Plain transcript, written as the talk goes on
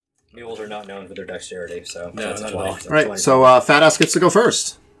Mules are not known for their dexterity, so No, that's not a at all. 20. All right, so Fatass gets to go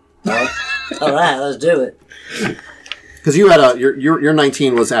first. All right, let's do it. Because you had your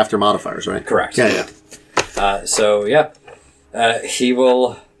 19 was after modifiers, right? Correct. Yeah.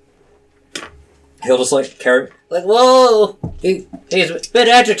 He'll just like carry. Like, whoa! He's been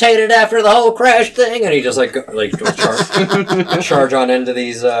agitated after the whole crash thing, And he just like charge on into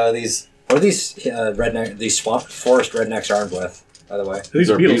these what are these redneck these swamp forest rednecks armed with, by the way? These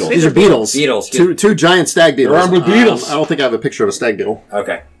are beetles. These are beetles. Beetles. Two giant stag beetles. They're armed with beetles. I don't think I have a picture of a stag beetle.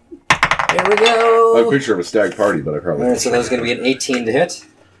 Okay. Here we I have a go. picture of a stag party, but I probably... Alright, so that's gonna be an 18 to hit.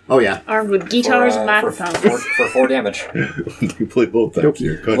 Oh yeah. Armed with guitars and for microphones. 4 damage. You play both types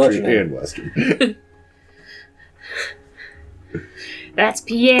here, country Bludgeoning. and western. That's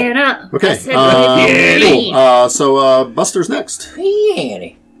piano. Okay. I said piano. Cool. So Buster's next.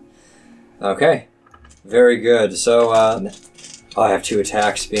 Yanny. Okay. Very good. So I have 2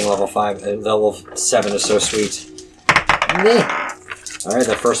 attacks, being level 5. Level 7 is so sweet. Alright,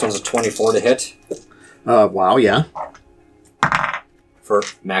 the first one's a 24 to hit Wow. Yeah. for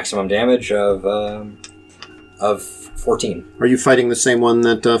maximum damage of 14. Are you fighting the same one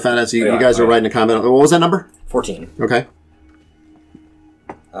that Fatass? You Yeah, guys are riding a combat. What was that number? 14. Okay.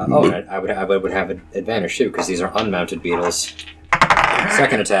 And I would have an advantage too, because these are unmounted beetles.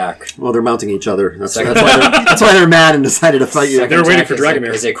 Second attack. Well, they're mounting each other. That's Second- why they're mad and decided to fight you. Second They're waiting attack for is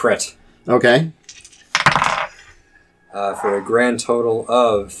Dragomir. Is a crit. Okay. For a grand total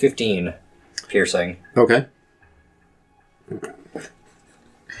of 15 piercing. Okay.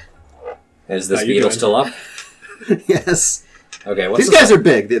 Is this How you beetle doing? still up? Yes. Okay, what's These the guys are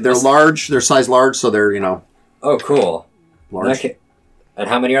big. They're large. They're size large, so they're Oh, cool. large. Okay. And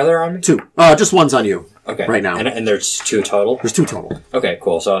how many are there on me? 2. Just one's on you. Okay. Right now. And there's 2 total? There's 2 total. Okay,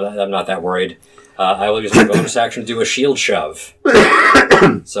 cool. So I'm not that worried. I will use my bonus action to do a shield shove.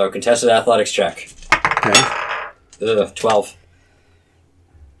 So contested athletics check. Okay. 12.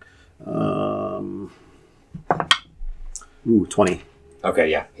 Ooh, 20. Okay,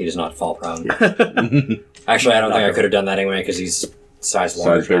 yeah. He does not fall prone. Actually, I don't think I could have done that anyway because he's size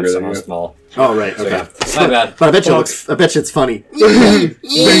large and I'm bigger than somehow you. small. Oh, right. So Okay. yeah, my bad. But I bet you it's funny.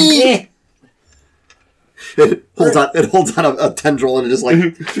 It holds on a tendril and it just like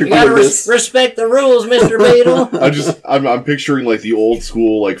You gotta respect the rules, Mr. Beetle. I'm picturing like the old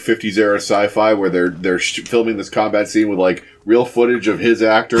school like 50s era sci-fi where they're filming this combat scene with like real footage of his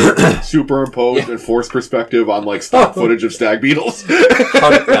actor superimposed and forced perspective on like stock footage of stag beetles.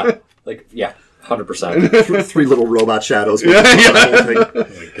 100%. 3 little robot shadows. Yeah. Oh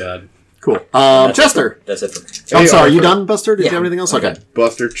my god. Cool. That's Chester. That's it for me. I'm Hey, sorry. Are you Arthur. done, Buster? Did you have anything else? Okay.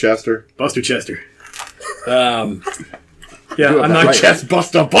 Buster, Chester. Buster Chester. Yeah, have I'm that not right, Chest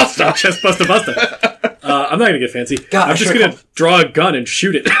Buster. Chest Buster. I'm not gonna get fancy. God, I'm just gonna draw a gun and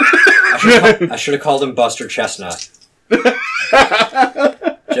shoot it. I should have called him Buster Chestnut.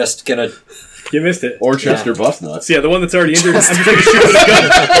 Just gonna... You missed it. Or Chester Bustnuts. So yeah, the one that's already injured. I'm just gonna shoot with a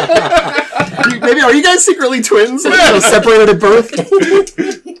gun. Maybe are you guys secretly twins? Separated at birth?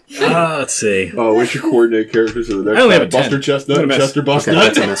 Let's see. Oh, we should coordinate characters for the next I only time. have a 10. Buster Chestnut, What a mess. Chester Okay, Bustnut.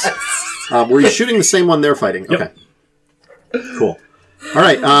 that's a miss. Were you shooting the same one they're fighting? Yep. Okay. Cool. All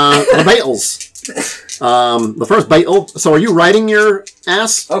right. The Beetles. The first Beetle. So are you riding your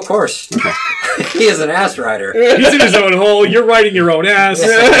ass? Of course. He is an ass rider. He's in his own hole. You're riding your own ass.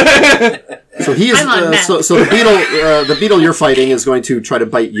 So he is. I'm on meth. So the beetle you're fighting is going to try to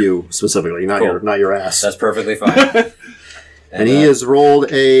bite you specifically, not Cool. your ass. That's perfectly fine. And he has rolled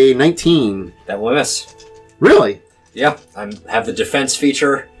a 19. That will miss. Really? Yeah, I have the defense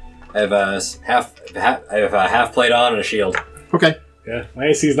feature. I have a half plate on and a shield. Okay. Yeah, my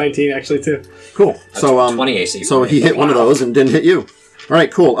AC is 19 actually too. Cool. So 20 AC. So he hit one of those and didn't hit you. All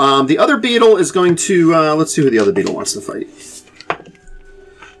right. Cool. The other beetle is going to. Let's see who the other beetle wants to fight.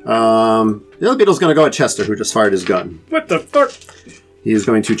 The other beetle's going to go at Chester, who just fired his gun. What the fuck? He is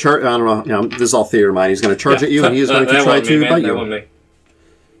going to charge. I don't know. This is all theater of mine. He's going to charge Yeah. at you, and he is going to That try won't to me, man. bite That you. won't me.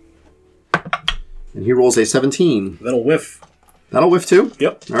 And he rolls a 17. That'll whiff. That'll whiff too.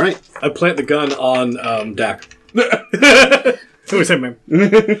 Yep. All right. I plant the gun on Dak. Always say, man.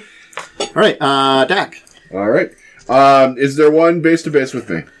 All right. Dak. All right. Is there one base to base with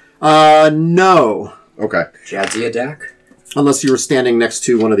me? No. Okay. Jadzia Dak? Unless you were standing next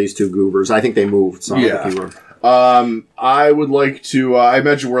to one of these 2 goobers. I think they moved. So I don't think you were. I would like to. I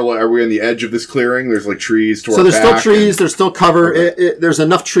imagine are we on the edge of this clearing? There's like trees to So our there's still back trees. There's still cover. Okay. There's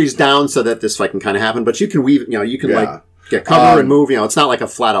enough trees down so that this fight can kind of happen. But you can weave. You can Yeah. like get cover and move. It's not like a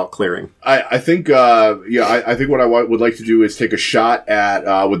flat out clearing. I think. I think what I would like to do is take a shot at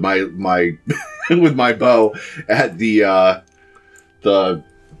with my with my bow at the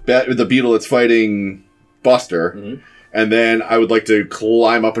the beetle that's fighting Buster, Mhm. and then I would like to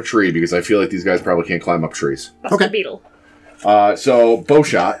climb up a tree because I feel like these guys probably can't climb up trees. Buster Okay. Beetle. So bow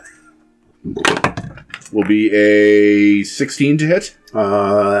shot will be a 16 to hit.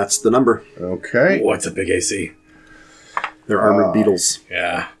 That's the number. Okay, What's a big AC? They're armored beetles.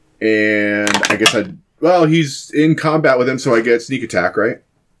 Yeah. and I guess he's in combat with him, so I get sneak attack, right?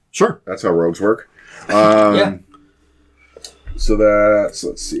 Sure. That's how rogues work. Yeah. So that's,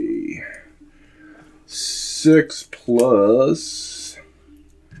 let's see, 6 plus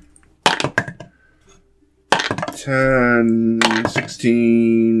 10,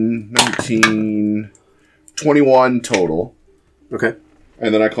 16, 19, 21 total. Okay.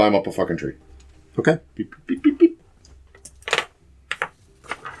 And then I climb up a fucking tree. Okay. Beep, beep, beep, beep.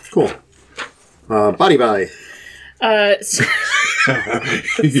 Cool. Body by. So,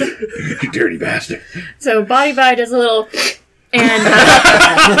 You dirty bastard. so Body By does a little, and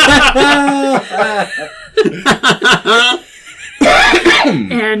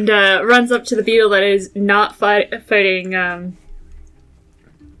and runs up to the beetle that is not fighting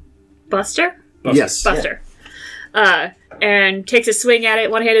Buster. Yes. Buster. And takes a swing at it,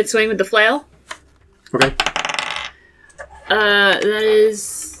 one-handed swing with the flail. Okay. That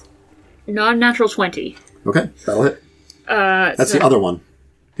is non-natural 20. Okay. That'll hit. That's So- the other one.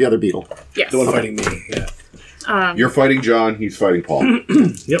 The other beetle. Yes. The one fighting me. Yeah. You're fighting John, he's fighting Paul.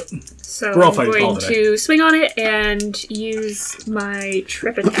 Yep. So We're all I'm fighting going Paul today. to swing on it and use my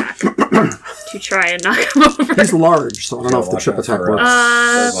trip attack to try and knock him over. He's large, so I don't know if the Watch trip out attack for,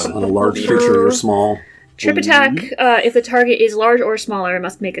 works. On a large Beetle. creature, you're small. Trip attack, if the target is large or smaller,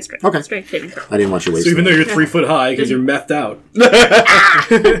 must make a strength, Okay. strength saving throw. I didn't want you So wasting even though it. you're 3 foot high because you're methed out.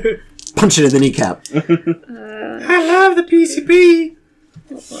 Punch it in the kneecap. I love the PCP.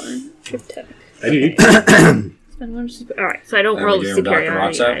 Hold on. Trip attack. I need. Spend one Alright, so I don't Are roll we the doing Dr.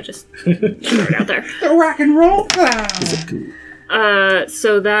 superiority. Roxo? I just throw it out there. The rock and roll.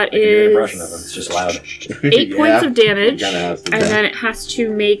 So that I can do an impression of him. is It's just loud. 8 points of damage, You gotta have to. and then it has to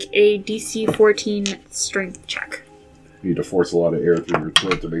make a DC 14 strength check. You need to force a lot of air through your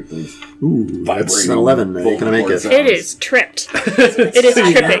throat to make those Ooh, that's vibrating an 11. Ain't gonna make vocal it. cords. It is tripped. It is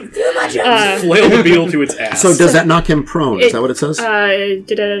tripping. Flail the beetle to its ass. So does that knock him prone? Is that what it says?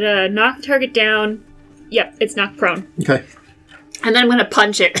 Knock the target down. Yep, it's knocked prone. Okay. And then I'm gonna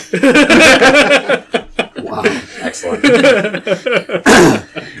punch it. Wow. Excellent.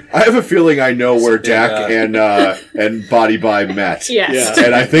 I have a feeling I know where Dak Yeah. and Body By met. Yes. Yeah.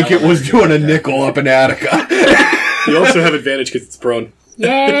 And I think it was doing a nickel up in Attica. You also have advantage because it's prone.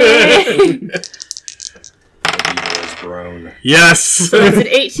 Yay! Beetle is grown. Yes. So that's an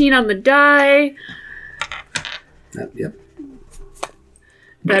 18 on the die. Yep.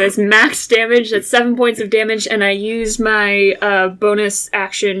 That is max damage. That's 7 points of damage, and I used my bonus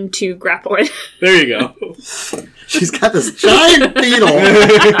action to grapple it. There you go. She's got this giant beetle.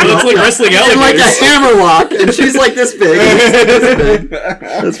 It's like wrestling And like a alligators. hammerlock, and she's like this big. And he's this big.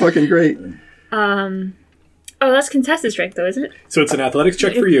 That's fucking great. Oh, that's contested strength, though, isn't it? So it's an athletics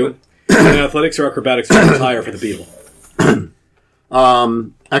check for you, and athletics or acrobatics check is higher for the beetle.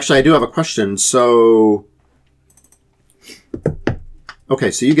 Actually, I do have a question. So,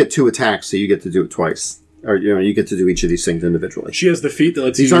 okay, so you get 2 attacks, so you get to do it twice, or you get to do each of these things individually. She has the feat that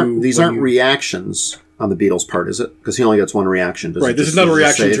lets These you. aren't when you- reactions on the beetle's part, is it? Because he only gets 1 reaction. Does Right. it This just- is not a does it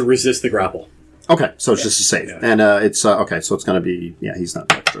reaction save? to resist the grapple. Okay, so it's just a save, Yeah. and it's okay. So it's gonna be he's not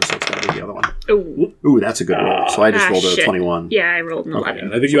extra, so it's gonna be the other one. Ooh. Ooh, that's a good roll. So I just rolled a shit. 21. Yeah, I rolled an Yeah, 11.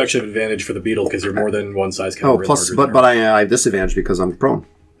 and I think you actually have advantage for the beetle because you're more than one size Oh, category plus, larger than but I have disadvantage because I'm prone.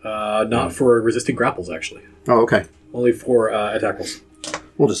 her. Not for resisting grapples, actually. Oh, okay. Only for attack rolls.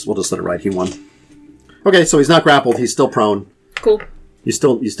 We'll just let it ride. He won. Okay, so he's not grappled. He's still prone. Cool. You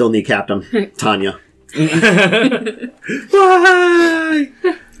still kneecapped him, Tanya. Why?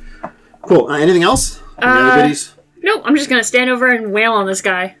 Cool. Anything else? Any other goodies? Nope, I'm just gonna stand over and wail on this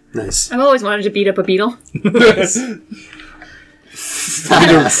guy. Nice. I've always wanted to beat up a beetle.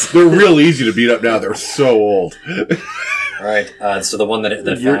 They're real easy to beat up now. They're so old. All right. So the one that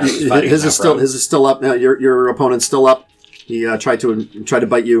Your- fast fighting his not is still up now. Your opponent's still up. He tried to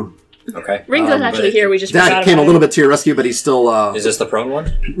bite you. prone. Okay. Ringo's actually but here, we just forgot That about came a it. little bit to your rescue, but he's still. Is this the prone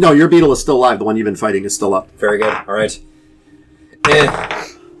one? No, your beetle is still alive. The one you've been fighting is still up. Very good. All right.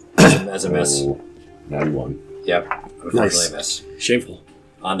 As a miss. Oh, 91. Yep. Unfortunately, Nice. a miss. Shameful.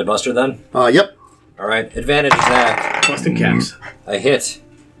 On to Buster then. Yep. All right. Advantage attack. Busting caps. I hit.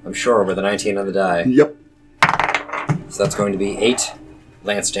 I'm sure with a 19 on the die. Yep. So that's going to be 8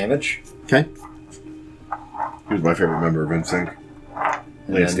 lance damage. Okay. He was my favorite member of NSYNC.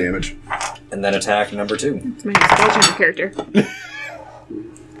 Lance then- damage. And then attack number 2. It's my nostalgia character.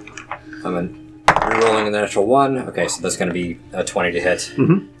 I'm re-rolling an natural 1. Okay, so that's going to be a 20 to hit.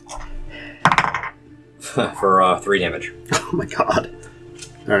 For 3 damage. Oh my god.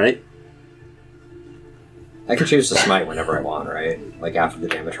 Alright. I can choose to smite whenever I want, right? Like after the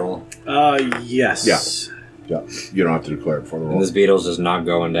damage roll. Yes. Yeah. You don't have to declare it before the And roll. this beetle's is not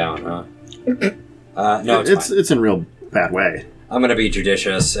going down, huh? No, it's fine. It's in real bad way. I'm going to be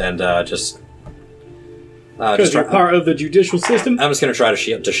judicious and just Because you're part of the judicial system. I'm just going to try to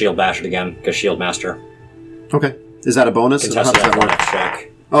shield bash it again, because shield master. Okay. Is that a bonus? How Contested does that work? athletics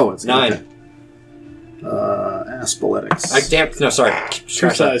check. Oh, it's 9. okay. Asphaletics. No, sorry. Two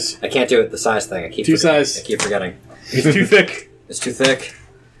size. I can't do it. The size thing. I keep Two forgetting. size. I keep forgetting. It's too thick. It's too thick.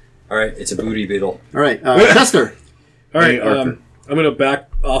 All right, it's a booty beetle. All right, Chester. All right, Hey, Arthur. I'm going to back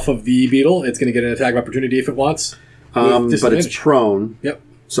off of the beetle. It's going to get an attack of opportunity if it wants. But it's disadvantage. prone. Yep,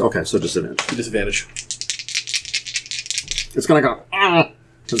 So so disadvantage. disadvantage. It's gonna go.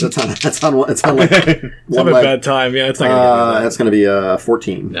 Because it's on like It's one not a leg. bad time. Yeah, it's not going to That's gonna be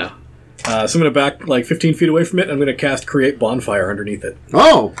 14. No. So I'm going to back like 15 feet away from it. I'm going to cast Create Bonfire underneath it.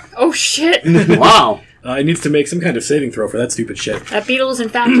 Oh, Oh shit! wow. It needs to make some kind of saving throw for that stupid shit. That beetle is in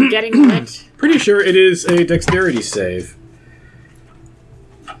fact getting lit. Pretty sure it is a dexterity save.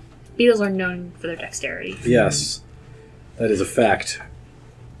 Beetles are known for their dexterity. Yes, that is a fact.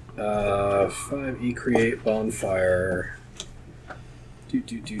 5e Create Bonfire. Do.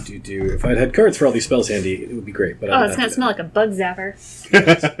 If I'd had cards for all these spells handy, it would be great. But I Oh, don't it's gonna have smell like a bug zapper.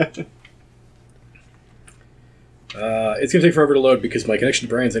 It's going to take forever to load because my connection to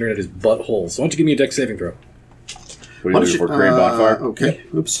Brian's internet is butthole. So why don't you give me a dex saving throw? What are you looking for? Create bonfire? Okay.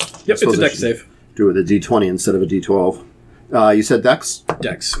 Oops. Yep, Suppose it's a I dex should save. Do it with a D20 instead of a D12. You said Dex?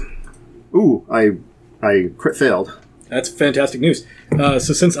 Dex. Ooh, I crit failed. That's fantastic news. So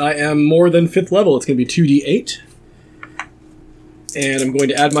since I am more than 5th level, it's going to be 2d8. And I'm going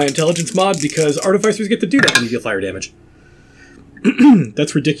to add my intelligence mod because artificers get to do that when you deal fire damage.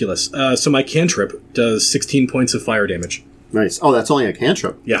 That's ridiculous. So my cantrip does 16 points of fire damage. Nice. Oh, that's only a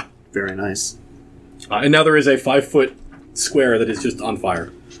cantrip. Yeah. Very nice. And now there is a 5-foot square that is just on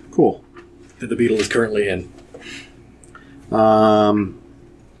fire Cool. that the beetle is currently in.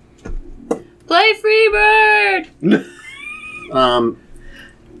 Play Freebird! I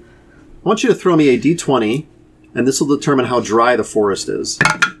want you to throw me a D20, and this will determine how dry the forest is.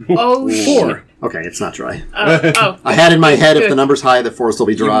 Oh, 4. Okay, it's not dry. Oh. I had in my head if the number's high, the forest will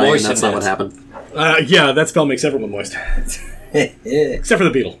be dry, and moistened that's not it. what happened. Yeah, that spell makes everyone moist. Except for the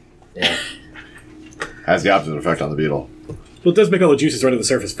beetle. Yeah. Has the opposite effect on the beetle. Well, it does make all the juices run to the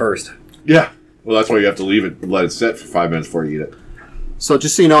surface first. Yeah. Well, that's why you have to leave it, let it sit for 5 minutes before you eat it. So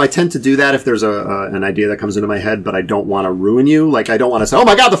just so you know, I tend to do that if there's an idea that comes into my head, but I don't want to ruin you. Like, I don't want to say, oh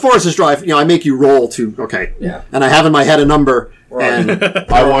my god, the forest is dry. You know, I make you roll to, okay. Yeah. And I have in my head a number, and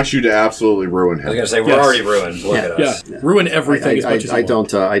I want you to absolutely ruin I was him. going to say, we're Yes. already ruined. Look at Yeah, us. ruin everything as much as you I want.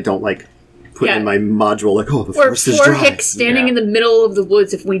 don't like put Yeah. in my module like, oh, the We're forest is 4 dry. hicks standing Yeah. in the middle of the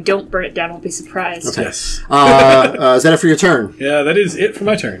woods. If we don't burn it down, we'll be surprised. Okay. Yes. Is that it for your turn? Yeah, that is it for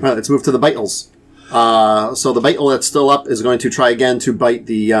my turn. All right, let's move to the Beitles. So the Beetle that's still up is going to try again to bite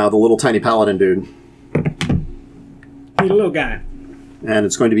the little tiny paladin dude, You little guy. and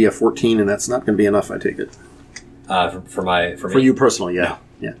it's going to be a 14, and that's not going to be enough. I take it For me. for you personally. Yeah.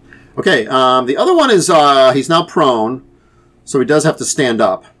 Okay. The other one is he's now prone, so he does have to stand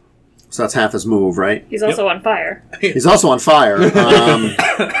up. So that's half his move, right? He's also on fire. He's also on fire.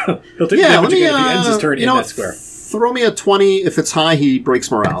 He'll take Yeah, damage let me. again if he ends his turn in know that what? square. Throw me a 20. If it's high, he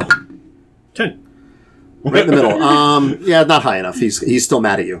breaks morale. 10. Right in the middle. Yeah, not high enough. He's still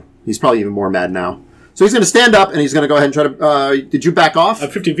mad at you. He's probably even more mad now. So he's going to stand up, and he's going to go ahead and try to... did you back off? I'm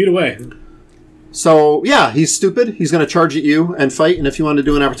 15 feet away. So, yeah, he's stupid. He's going to charge at you and fight, and if you want to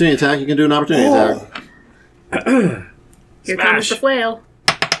do an opportunity attack, you can do an opportunity attack. Here comes the flail.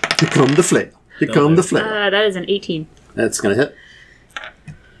 Here come the flail. Here come the flail. That is an 18. That's going to hit.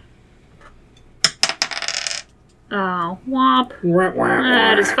 Oh, womp.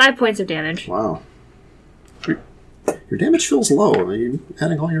 That is 5 points of damage. Wow. Your damage feels low. Are you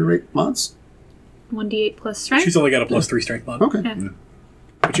adding all your rate mods? 1d8 plus strength. She's only got a +3 strength mod. Okay. Yeah.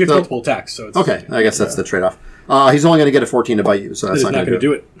 But you have So- multiple attacks, so it's... Okay, I guess that's the trade-off. He's only going to get a 14 to bite you, so that's It's not not going to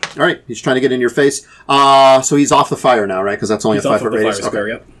going to do it. All right, he's trying to get in your face. So he's off the fire now, right? Because that's only He's a off 5 of foot the fire radius. square,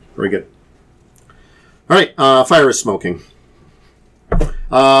 Okay. yep. Very good. All right, fire is smoking.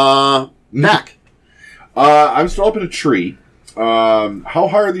 Mac. I'm still up in a tree. How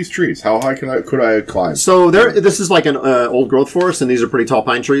high are these trees? How high could I climb? So this is like an old growth forest, and these are pretty tall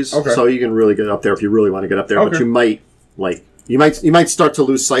pine trees. Okay. So you can really get up there if you really want to get up there. But Okay. you might You might start to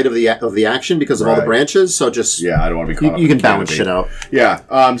lose sight of the action because of all the Right. branches. So just Yeah, I don't want to be caught up you in can the balance canopy. shit out.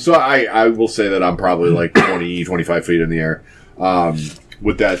 Yeah. So I will say that I'm probably like 20, 25 feet in the air.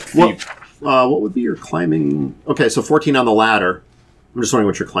 With that thief. What would be your climbing? Okay, so 14 on the ladder. I'm just wondering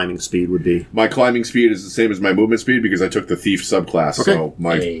what your climbing speed would be. My climbing speed is the same as my movement speed because I took the thief subclass. Okay. So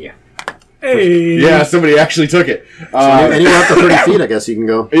my Hey. Hey. yeah, somebody actually took it. Anywhere up to 30 feet, I guess you can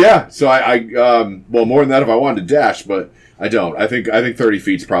go. Yeah, so I well, more than that if I wanted to dash, but I don't. I think 30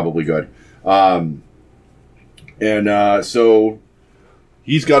 feet's probably good. So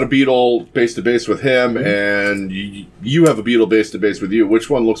he's got a beetle base to base with him, and you have a beetle base to base with you. Which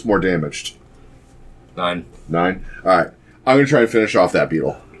one looks more damaged? 9. 9. All right, I'm gonna try and finish off that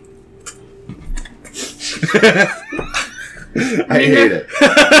beetle. I hate it.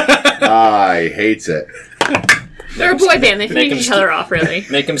 I hate it. They're a boy band. They Make finish them each other off, really.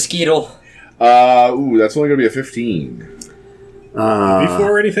 Make him skeetle. Ooh, that's only gonna be a 15.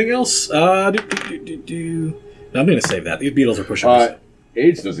 Before anything else, No, I'm going to save that. These beetles are pushovers.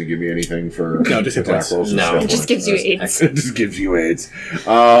 AIDS doesn't give me anything for No, just hit attack points. rolls and No. stuff. It just gives you That's 8. It just gives you AIDS.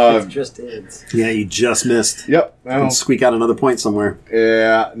 Just is. Yeah, you just missed. Yep. You Well, can squeak out another point somewhere.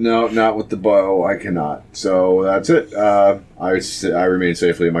 yeah. No, not with the bow. I cannot. So that's it. I remain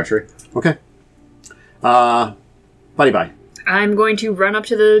safely in my tree. Okay. Buddy bye. I'm going to run up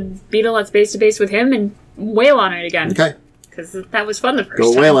to the beetle that's base to base with him and wail on it again. Okay. Because that was fun the first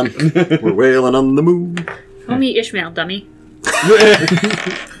Go time. wailing. We're wailing on the moon. Call me Ishmael, dummy.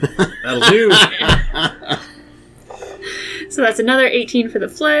 That'll do. So that's another 18 for the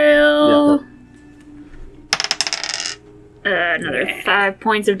flail. Another 5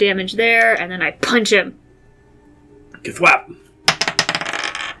 points of damage there, and then I punch him. Thwap.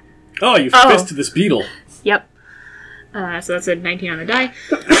 Oh, you Oh. fisted this beetle. Yep. So that's a 19 on the die.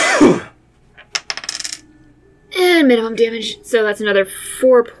 And minimum damage, so that's another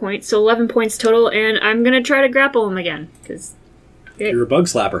 4 points, so 11 points total, and I'm gonna try to grapple him again, because You're a bug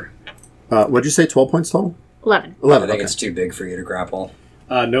slapper. What'd you say? 12 points total? 11. I 11. think Okay. it's too big for you to grapple.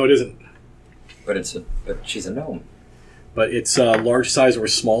 No, it isn't. But she's a gnome. But it's large size or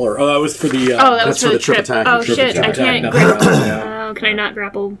smaller. Oh, that was for the. Oh, that was That's for for the the trip trip. attack. Oh Trip shit, I attack. can't No. grapple. Yeah. Oh, can I not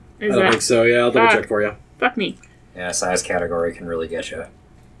grapple? Is I don't that think so. Yeah, I'll double Fuck. check for you. Fuck me? Yeah, size category can really get you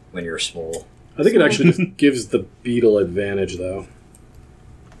when you're small. I think it actually just gives the beetle advantage, though.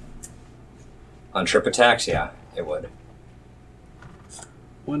 On trip attacks, yeah, it would.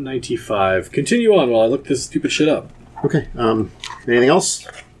 195. Continue on while I look this stupid shit up. Okay. Anything else?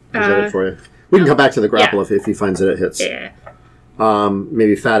 Or is that Uh, it for you? We can come back to the grapple yeah. if he finds it hits. Yeah.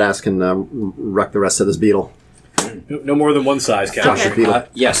 Maybe Fat Ass can wreck the rest of this beetle. No more than one size, Captain. Josh, Okay. your beetle.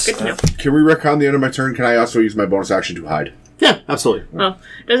 Yes. Good to know. Can we retcon the end of my turn? Can I also use my bonus action to hide? Yeah, absolutely. Well,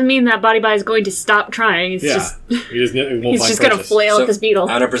 doesn't mean that Body Buy is going to stop trying. It's Yeah. just He's he's just gonna flail So, at this beetle. I'm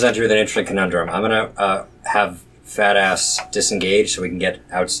gonna present you with an interesting conundrum. I'm gonna have Fat Ass disengage so we can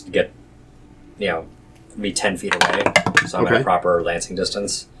be 10 feet away. So I'm at Okay. a proper lancing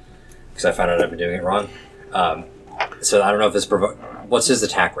distance because I found out I've been doing it wrong. So I don't know if this what's his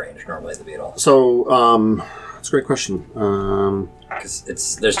attack range normally, the beetle? So, that's a great question.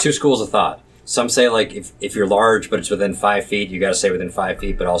 Because there's two schools of thought. Some say like if you're large but it's within 5 feet, you got to stay within 5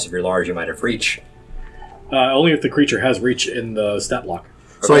 feet. But also if you're large, you might have reach. Only if the creature has reach in the stat block.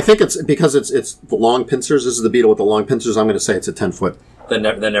 So I think it's because it's the long pincers. This is the beetle with the long pincers. I'm going to say it's a 10 foot. Then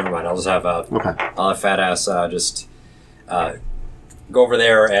never mind. I'll just have Okay. I'll have Fat Ass just go over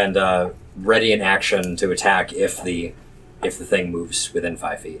there and ready in action to attack if the thing moves within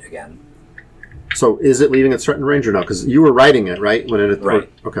 5 feet again. So is it leaving its threatened range or no? Because you were riding it, right? When it Right.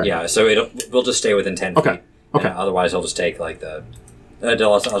 Okay. Yeah. So we'll just stay within 10 Okay. feet. Okay. Otherwise, he'll just take like the. I'll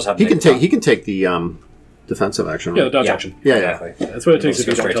just have He him can make take the defensive action. Yeah, Right? the dodge Yeah. action. Yeah. Exactly. That's what it takes Let's if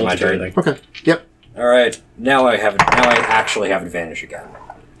go you don't straight to my tell it to do turn. anything. Okay. Yep. All right. Now I actually have advantage again.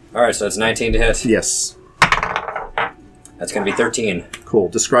 All right. So it's 19 to hit. Yes. That's going to be 13. Cool.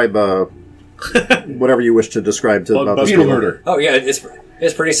 Describe whatever you wish to describe to Bug about this Beetle beetle. murder. Oh yeah, it's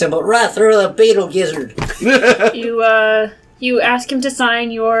pretty simple. Right through the beetle gizzard. You ask him to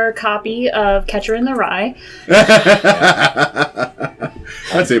sign your copy of Catcher in the Rye.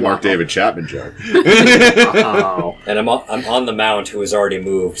 That's a Mark David Chapman joke. Oh. And I'm on the mount who has already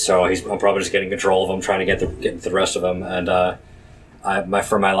moved, so I'm probably just getting control of him, trying to get the rest of them. And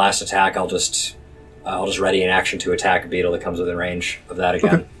for my last attack, I'll just ready in action to attack a beetle that comes within range of that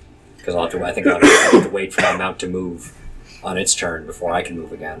again. Because I'll have to wait for my mount to move on its turn before I can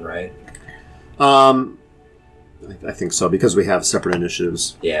move again, right? I think so because we have separate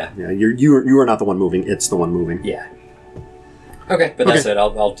initiatives. Yeah. Yeah. You are not the one moving. It's the one moving. Yeah. Okay, but that's Okay. it.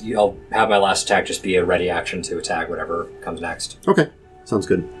 I'll have my last attack just be a ready action to attack whatever comes next. Okay, sounds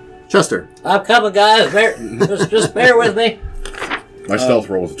good. Chester. I'm coming, guys. Just bear with me. My stealth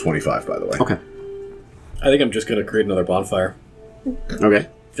roll was a 25, by the way. Okay. I think I'm just going to create another bonfire. Okay.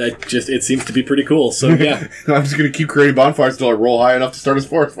 It seems to be pretty cool. So yeah, I'm just going to keep creating bonfires until I roll high enough to start a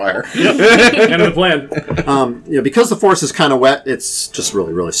forest fire. end of the plan. Because the forest is kind of wet, it's just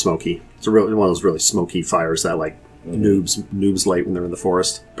really, really smoky. It's one of those really smoky fires that like noobs light when they're in the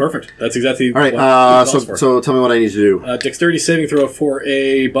forest. Perfect. That's exactly. All right. what it calls for. So tell me what I need to do. Dexterity saving throw for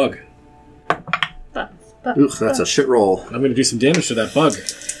a bug. Ugh, that's a shit roll. I'm going to do some damage to that bug.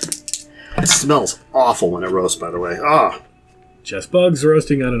 It smells awful when it roasts. By the way. Ah, Just bugs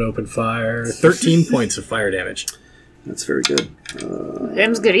roasting on an open fire. 13 points of fire damage. that's very good.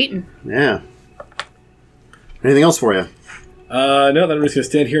 Them's good eating. Yeah. Anything else for you? No, then I'm just going to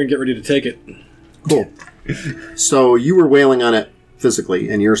stand here and get ready to take it. Cool. So you were wailing on it physically,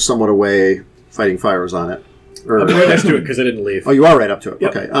 and you're somewhat away fighting fires on it. I'm right next to it because I didn't leave. Oh, you are right up to it.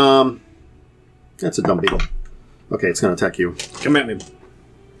 Yep. Okay. That's a dumb beetle. Okay, it's going to attack you. Come at me.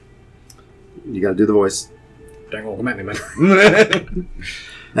 You got to do the voice. Dang, well, come at me, man.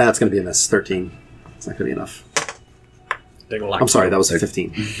 That's going to be a miss. 13. It's not going to be enough. Dang, well, I'm sorry, that was a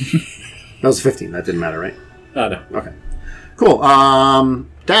 15. That was a 15. That didn't matter, right? No. Okay. Cool.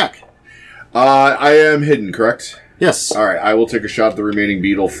 Dak. I am hidden, correct? Yes. All right, I will take a shot at the remaining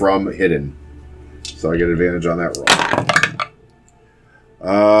beetle from hidden. So I get advantage on that roll.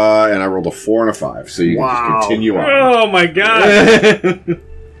 And I rolled a 4 and a 5, so you can just continue on. Oh, my God.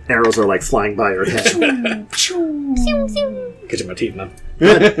 Arrows are like flying by your head. Catching my teeth, man.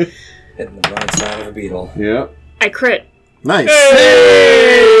 Hitting the broad side of a beetle. Yeah. I crit. Nice.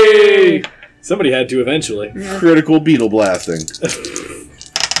 Hey! Somebody had to eventually. Critical beetle blasting.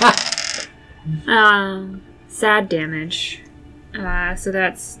 Sad damage. So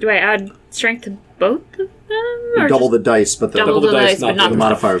that's... Do I add strength to both of them? You double the dice, but the double the dice, but not the the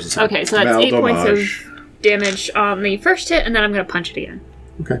modifiers. The same. Okay, so that's Mal 8 points damage. of damage on the first hit, and then I'm going to punch it again.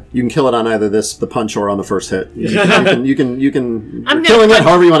 Okay. You can kill it on either the punch or on the first hit. You can I'm killing gonna it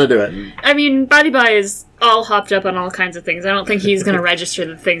however you want to do it. I mean, Body Buy is all hopped up on all kinds of things. I don't think he's going to register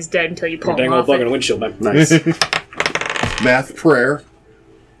that the thing's dead until you pull Dang him old off bug on a it. windshield, man. Nice. Math prayer.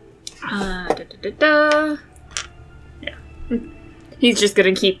 Yeah. He's just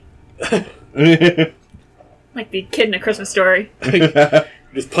going to keep... like the kid in A Christmas Story.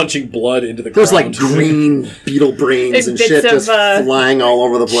 Just punching blood into the There's like ground. green beetle brains and Bits shit of, just flying all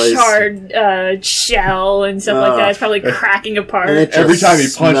over the place. Charred shell and stuff like that. It's probably cracking apart. And it Every just time he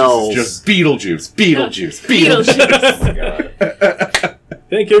punches, smells. it's just Beetlejuice, Beetlejuice, Beetlejuice. Beetlejuice.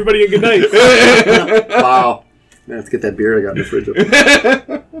 Thank you, everybody, and good night. Wow. I have to get that beer I got in the fridge.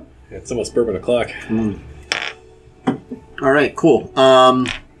 It's almost bourbon o'clock. All right, cool.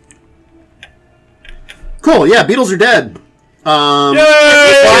 Cool. Yeah, beetles are dead.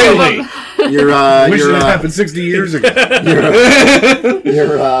 Finally! Wish your it happened 60 years ago.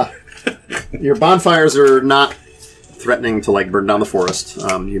 your bonfires are not threatening to like burn down the forest.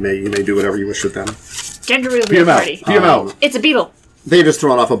 You may do whatever you wish with them. Gender reveal Pee him out. party. Pee him out. It's a beetle. They're just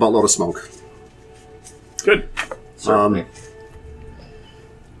throwing off a buttload of smoke. Good. Certainly.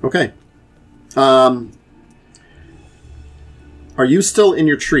 Okay. Are you still in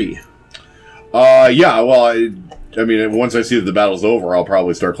your tree? Yeah, well, I mean, once I see that the battle's over, I'll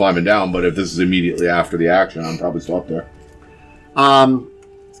probably start climbing down, but if this is immediately after the action, I'm probably still up there.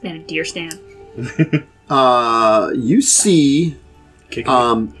 It's been a deer stand. You see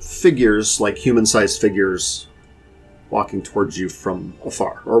Kicking figures, like human-sized figures, walking towards you from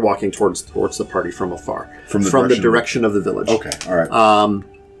afar, or walking towards the party from afar, From the direction of the village. Okay, all right.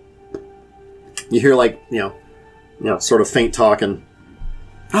 You hear like sort of faint talk, and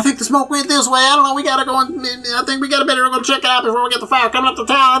I think the smoke went this way. I don't know. We gotta go. I think we gotta better go check it out before we get the fire coming up to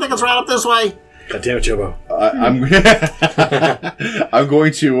town. I think it's right up this way. God damn it, Chobo. I'm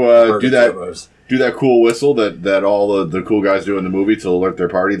going to Perfect do that. turbos. Do that cool whistle that all the cool guys do in the movie to alert their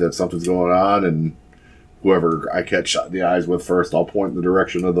party that something's going on, and whoever I catch shot in the eyes with first, I'll point in the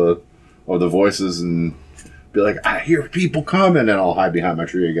direction of the voices and be like, I hear people coming, and I'll hide behind my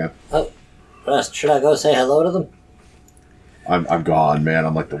tree again. Oh, Rust, should I go say hello to them? I'm gone, man.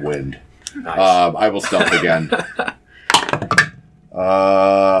 I'm like the wind. Nice. I will stealth again.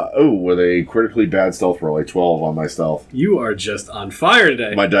 With a critically bad stealth roll, a 12 on my stealth. You are just on fire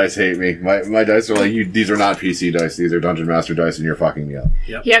today. My dice hate me. My dice are like, these are not PC dice. These are Dungeon Master dice, and you're fucking me up.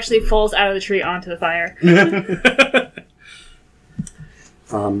 He actually falls out of the tree onto the fire.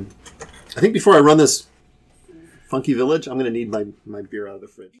 I think before I run this funky village, I'm going to need my beer out of the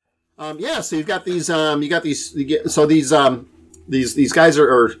fridge. So you've got these. these guys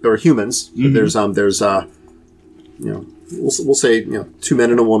are humans. There's we'll say two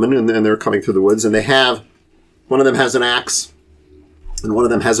men and a woman, and they're coming through the woods, and they have one of them has an axe, and one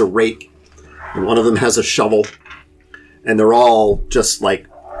of them has a rake, and one of them has a shovel, and they're all just like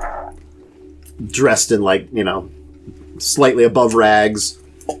dressed in like slightly above rags,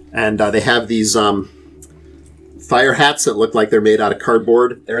 and they have these fire hats that look like they're made out of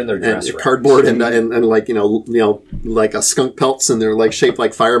cardboard. They're in their dress and rags. cardboard and like like a skunk pelts, and they're like shaped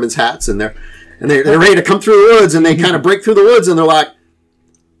like firemen's hats, and they're ready to come through the woods, and they kind of break through the woods, and they're like,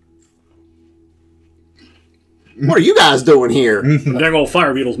 "What are you guys doing here?" Dang old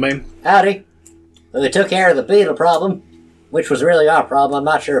fire beetles, man. Howdy. Well, we took care of the beetle problem, which was really our problem. I'm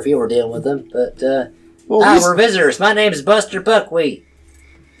not sure if you were dealing with them, but we're visitors. My name's Buster Buckwheat.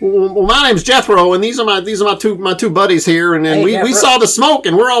 Well, my name's Jethro, and these are my two buddies here, and Hey, we Jethro. saw the smoke,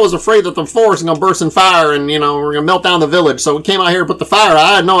 and we're always afraid that the forest is gonna burst in fire, and we're gonna melt down the village. So we came out here and put the fire.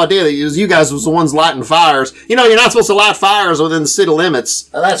 I had no idea that you guys was the ones lighting fires. You're not supposed to light fires within the city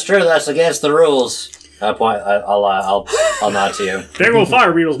limits. Well, that's true. That's against the rules. I'll nod to you. Dang old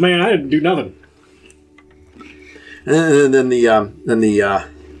fire beetles, man. I didn't do nothing. And then the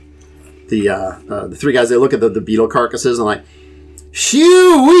three guys, they look at the beetle carcasses and like,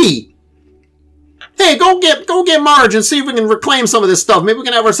 shoo-wee! Hey, go get Marge and see if we can reclaim some of this stuff. Maybe we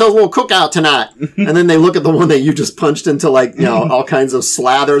can have ourselves a little cookout tonight. And then they look at the one that you just punched into all kinds of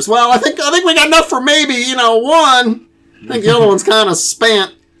slathers. Well, I think we got enough for maybe one. I think the other one's kind of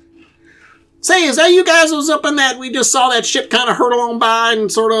spent. Say, is that you guys who was up in that? We just saw that ship kind of hurtle on by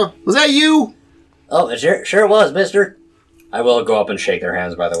and sort of. Was that you? Oh, it sure was, mister. I will go up and shake their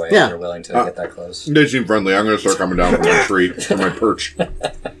hands, by the way, Yeah. if they're willing to get that close. They seem friendly. I'm going to start coming down from my tree, from my perch.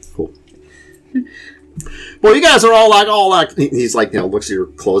 Cool. Well, you guys are all like. He's like, looks at your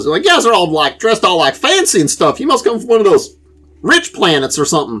clothes. Like, you guys are all like dressed all like fancy and stuff. You must come from one of those rich planets or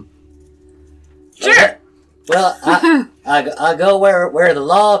something. Sure. Well, I go where the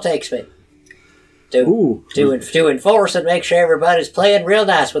law takes me. Ooh. To enforce and make sure everybody's playing real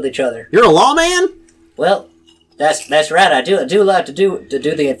nice with each other. You're a lawman? Well, that's right. I do like to do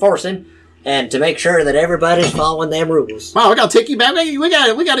the enforcing and to make sure that everybody's following them rules. Wow, we gotta take you back. You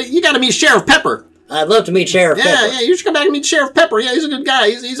gotta meet Sheriff Pepper. I'd love to meet Sheriff Pepper. Yeah, you should come back and meet Sheriff Pepper. Yeah, he's a good guy.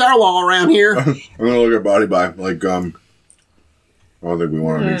 He's our law around here. I'm going to look at Body by. Like, I don't think we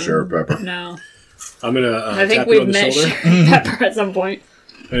want to meet Sheriff Pepper. No. I'm going to I think tap you we've on the met shoulder. Sheriff Pepper at some point.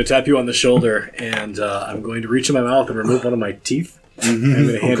 I'm going to tap you on the shoulder, and I'm going to reach in my mouth and remove one of my teeth. And I'm going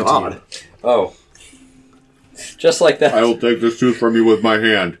to hand it to you. Oh. Just like that. I will take this tooth from you with my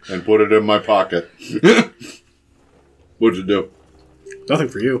hand and put it in my pocket. What'd you do? Nothing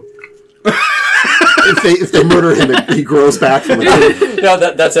for you. if they murder him, he grows back from it. No,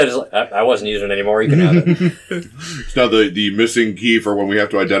 that's it. It's like, I wasn't using it anymore. You can have it. It's now the missing key for when we have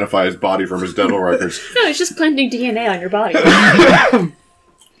to identify his body from his dental records. No, it's just planting DNA on your body.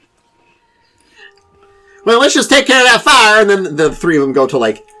 Well, let's just take care of that fire, and then the three of them go to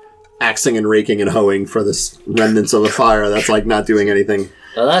like axing and raking and hoeing for this remnants of a fire that's like not doing anything.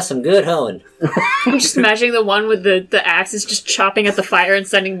 Well, that's some good hoeing. I'm just imagining the one with the axe is just chopping at the fire and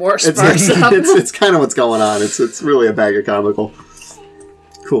sending more It's sparks up. it's kind of what's going on. It's really a bag of comical.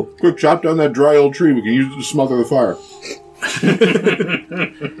 Cool. Quick, chop down that dry old tree. We can use it to smother the fire.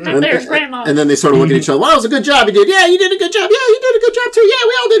 There's Grandma. And then they sort of look at each other. Well, that was a good job you did. Yeah, you did a good job. Yeah, you did a good job too. Yeah,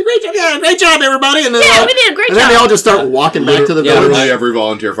 we all did a great job. Yeah, great job, everybody. And then Yeah, we did a great and then job. they all just start walking back to the Yeah, village. Literally every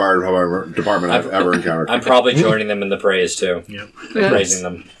volunteer fire department I've ever encountered. I'm probably joining them in the praise, too. Yeah. Praising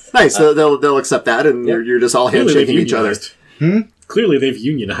them. Nice. So they'll accept that, and you're just all Clearly they've handshaking each other. unionized. Clearly they've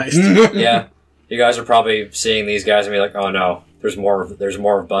unionized. Yeah. You guys are probably seeing these guys and be like, oh no, there's more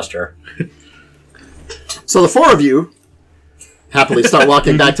of Buster. So the four of you happily start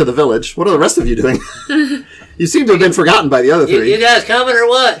walking back to the village. What are the rest of you doing? You seem to have been forgotten by the other You three. guys coming or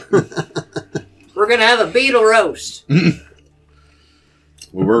what? We're gonna have a beetle roast. Well,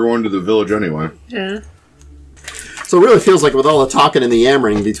 we're going to the village anyway. Yeah. So it really feels like with all the talking and the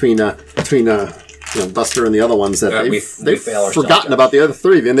yammering between Buster and the other ones that we they've fail ourselves, forgotten Josh. about the other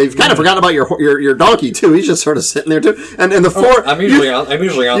three, and they've kind of forgotten about your donkey too. He's just sort of sitting there too, and the four. I'm usually on.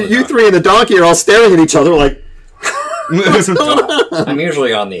 You three and the donkey are all staring at each other like. What's going on? I'm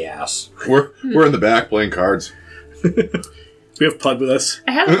usually on the ass. We're in the back playing cards. We have Pud with us.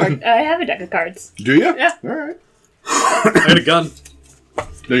 I have a deck of cards. Do you? Yeah. All right. I had a gun.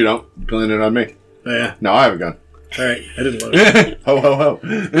 No, you don't. You're playing it on me. Oh, yeah. No, I have a gun. All right. I didn't load it. Ho, ho,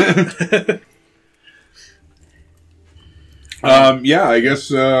 ho. Yeah, I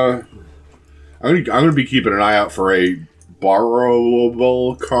guess I'm gonna be keeping an eye out for a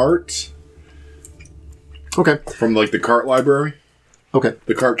borrowable cart. Okay. From like the cart library, Okay.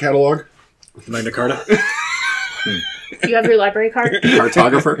 the cart catalog. Magna Carta. You have your library card?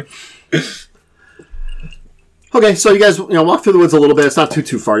 Cartographer. Okay, so you guys, walk through the woods a little bit. It's not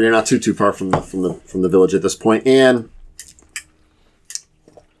too far. You're not too far from the village at this point, and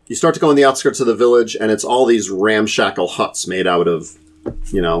you start to go on the outskirts of the village, and it's all these ramshackle huts made out of,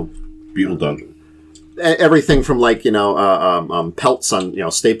 Beetle dung. everything from like pelts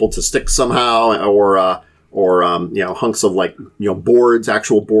on stapled to sticks somehow, or hunks of like boards,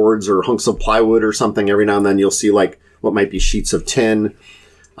 actual boards, or hunks of plywood or something. Every now and then you'll see like what might be sheets of tin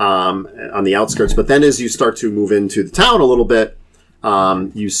on the outskirts. But then as you start to move into the town a little bit,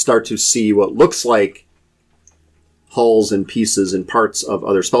 you start to see what looks like hulls and pieces and parts of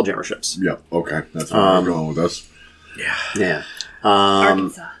other Spelljammer ships. Yeah. Okay. That's where we're going with us. Yeah.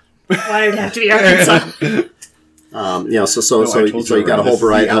 Arkansas. Why did it have to be Arkansas? So you got a whole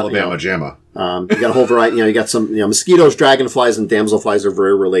variety. Alabama Jamma. You got a whole variety. You got some. Mosquitoes, dragonflies, and damselflies are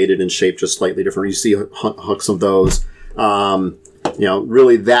very related in shape, just slightly different. You see hunks of those.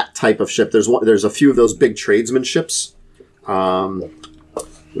 Really that type of ship. There's a few of those big tradesman ships,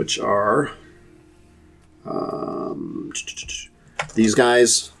 which are these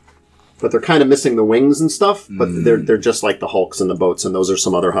guys, but they're kind of missing the wings and stuff. But they're just like the hulks and the boats, and those are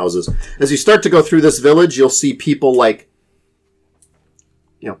some other houses. As you start to go through this village, you'll see people like,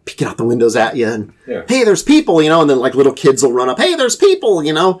 peeking out the windows at you, and hey, there's people, and then like little kids will run up, hey, there's people, and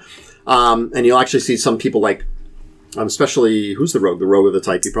you'll actually see some people like, especially who's the rogue? The rogue of the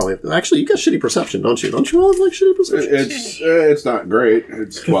type. You probably you got shitty perception, don't you? Don't you all have like shitty perception? It's not great.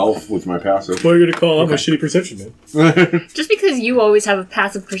 It's 12 with my passive. What are you going to call out my shitty perception, man? Just because you always have a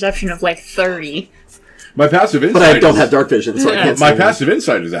passive perception of like 30. My passive insight. But I don't have dark vision, so I can't see My anything. passive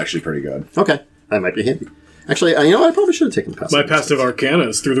insight is actually pretty good. Okay, that might be handy. Actually, I probably should have taken passive. My passive arcana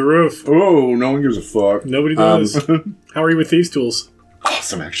is through the roof. Oh, no one gives a fuck. Nobody does. How are you with thieves' tools?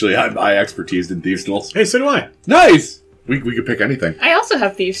 Awesome, actually. I expertised in thieves' tools. Hey, so do I. Nice! We could pick anything. I also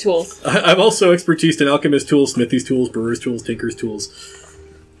have thieves' tools. I'm also expertised in alchemist tools, smithy's tools, brewer's tools, tinker's tools.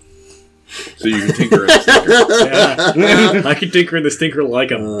 So you can tinker in the stinker. Yeah. I can tinker in the stinker like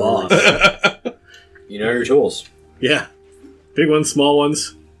a boss. You know your tools. Yeah. Big ones, small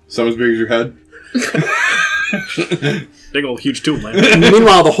ones. Some as big as your head. Big old huge tool, man.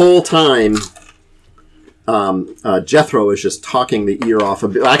 Meanwhile, the whole time, Jethro is just talking the ear off.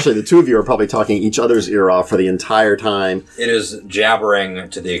 Actually, the two of you are probably talking each other's ear off for the entire time. It is jabbering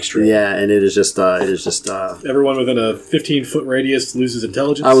to the extreme. Yeah, and it is just. Everyone within a 15-foot radius loses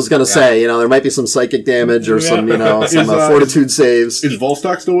intelligence. I was going to say, there might be some psychic damage or some, some fortitude saves. Is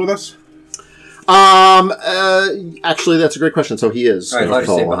Volstock still with us? Actually, that's a great question. So he is. All right, I'll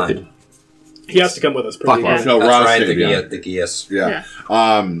stay behind. He has to come with us. Fuck Pretty yeah. much. No, That's Roz right, stayed, the Geas. Yeah.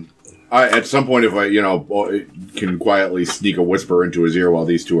 At some point, if I, can quietly sneak a whisper into his ear while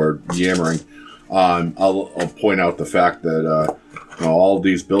these two are yammering, I'll point out the fact that all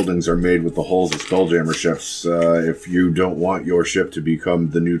these buildings are made with the hulls of Spelljammer ships. If you don't want your ship to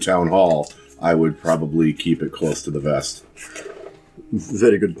become the new town hall, I would probably keep it close to the vest.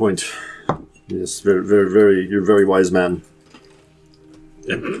 Very good point. Yes, very, very, very. You're a very wise man.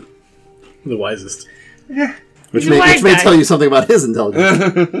 The wisest. Which He's a may wise guy. tell you something about his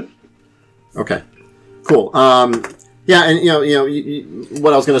intelligence. Okay, cool. Yeah, and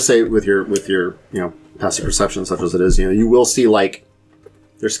what I was going to say with your passive perception, such as it is, you will see like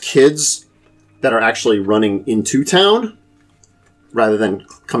there's kids that are actually running into town rather than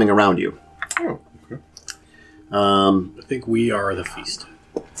coming around you. Oh, okay. I think we are the feast.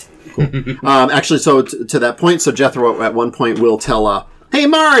 Actually, so to that point, so Jethro at one point will tell, "Hey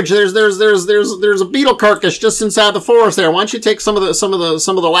Marge, there's a beetle carcass just inside the forest there. Why don't you take some of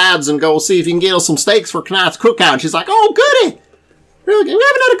the lads and go see if you can get us some steaks for tonight's cookout?" And she's like, "Oh goody, really, we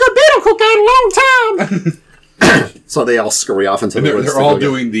haven't had a good beetle cookout in a long time." So they all scurry off into the woods. They're all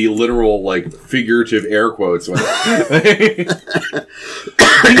doing the literal, figurative air quotes.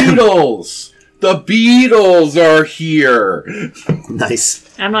 Beetles! The Beatles are here! Nice.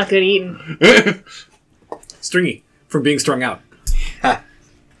 I'm not good eating. Stringy. From being strung out.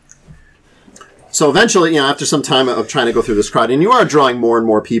 So eventually, after some time of trying to go through this crowd, and you are drawing more and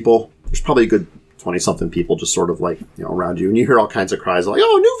more people, there's probably a good 20-something people just sort of around you, and you hear all kinds of cries like,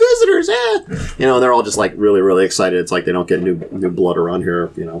 "Oh, new visitors!" And they're all just really, really excited. It's like they don't get new blood around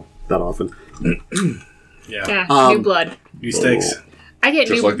here, that often. Yeah. Yeah, new blood. New steaks. I get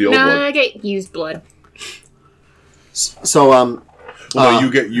Just new. like the old no, blood. I get used blood. So, Well,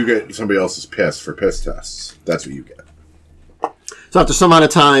 you get somebody else's piss for piss tests. That's what you get. So after some amount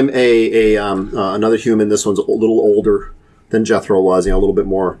of time, another human, this one's a little older than Jethro was, a little bit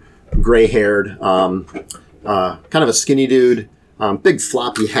more gray-haired, kind of a skinny dude, big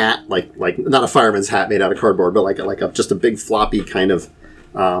floppy hat, like not a fireman's hat made out of cardboard, but like just a big floppy kind of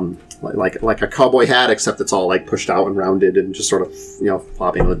like a cowboy hat, except it's all like pushed out and rounded and just sort of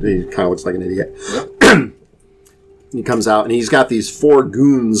flopping. He kind of looks like an idiot. He comes out and he's got these 4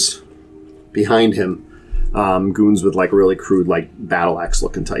 goons behind him, goons with like really crude like battle axe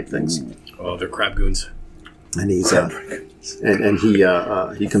looking type things. Oh, they're crab goons. And he's and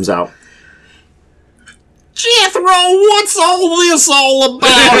he comes out. Jethro, what's all this all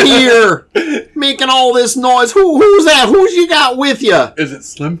about here? Making all this noise. Who's that? Who's you got with you? Is it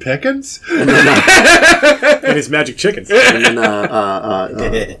Slim Pickens? And his magic chickens. And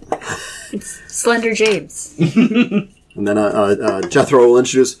then It's Slender James. and then Jethro will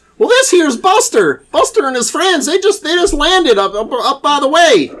introduce. Well, this here's Buster. Buster and his friends. They just landed up by the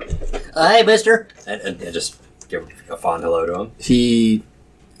way. Hey, mister. And just give a fond hello to him. He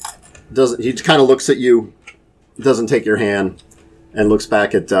doesn't. He kind of looks at you, doesn't take your hand, and looks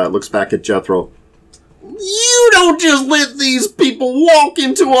back at Jethro. You don't just let these people walk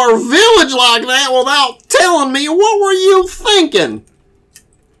into our village like that without telling me. What were you thinking?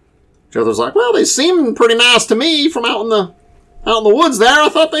 Jethro's like, well, they seemed pretty nice to me from out in the woods there. I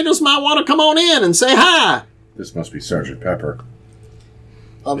thought they just might want to come on in and say hi. This must be Sergeant Pepper.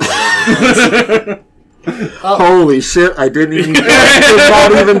 Holy shit! I did not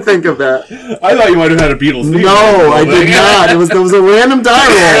even think of that. I thought you might have had a Beatles theme. No, I did not. There was a random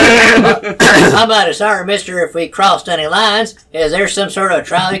dialogue. I'm mighty sorry, mister, if we crossed any lines. Is there some sort of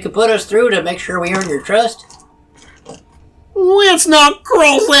trial you could put us through to make sure we earn your trust? Let's not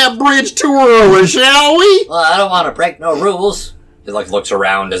cross that bridge too early, shall we? Well, I don't want to break no rules. He like looks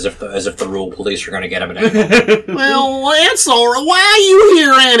around as if the rule police are going to get him in anyway. Well, that's all right. Why are you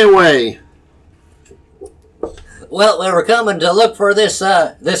here anyway? Well, we were coming to look for this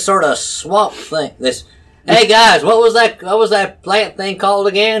sort of swamp thing. Hey guys, what was that plant thing called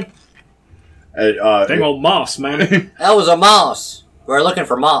again? Dang old moss, man. That was a moss. We're looking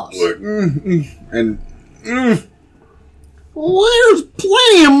for moss. And Well, there's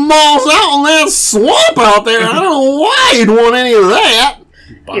plenty of moss out in that swamp out there. I don't know why you'd want any of that.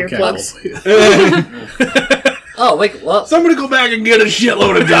 Earplugs. Oh, well, somebody go back and get a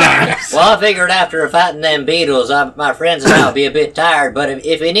shitload of dimes. well, I figured after fighting them beetles, my friends and I'll be a bit tired. But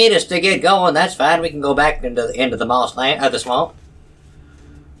if you need us to get going, that's fine. We can go back into the moss land, the swamp.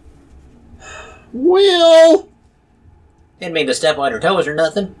 Well, Didn't mean to step on your toes or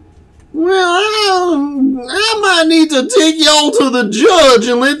nothing. I might need to take y'all to the judge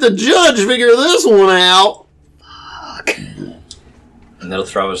and let the judge figure this one out. And they'll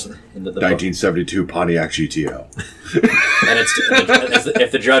throw us into the 1972 Pontiac GTO. And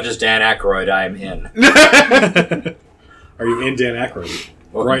if the judge is Dan Aykroyd, I'm in. Are you in Dan Aykroyd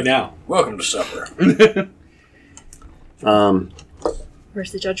right now? Welcome to supper.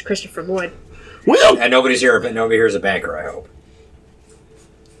 Where's the judge, Christopher Lloyd? Well, And nobody's here, but nobody here is a banker, I hope.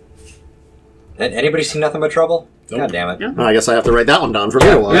 Anybody seen nothing but trouble? Nope. God damn it. No. I guess I have to write that one down for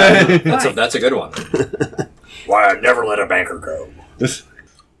me. That's a good one. Why I never let a banker go.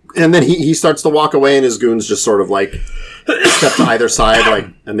 And then he starts to walk away, and his goons just sort of like step to either side, like,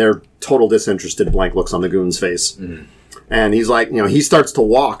 and they're total disinterested blank looks on the goon's face. Mm-hmm. And he's like, he starts to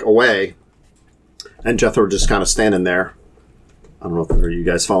walk away, and Jethro just kind of standing there. I don't know, are you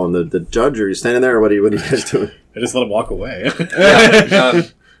guys following the judge, or are you standing there, or what are you guys doing? I just let him walk away.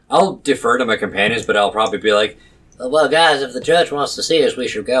 I'll defer to my companions, but I'll probably be like, Well, guys, if the judge wants to see us, we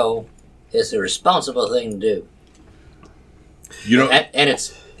should go. It's a responsible thing to do. You know, And it's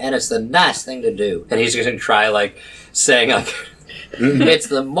the nice thing to do. and he's going to try, like, saying, like, It's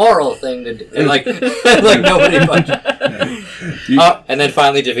the moral thing to do. and, like nobody punches. And then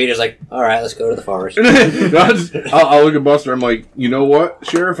finally DeVito's like, All right, let's go to the forest. I'll look at Buster. I'm like, you know what,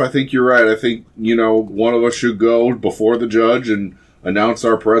 Sheriff? I think you're right. I think, one of us should go before the judge and announce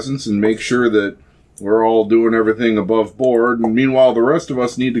our presence and make sure that we're all doing everything above board. And meanwhile, the rest of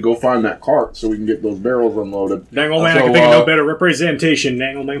us need to go find that cart so we can get those barrels unloaded. Dang old man, I can think of no better representation,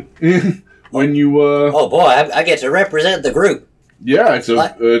 dang old man. When you, Oh boy, I get to represent the group. yeah, it's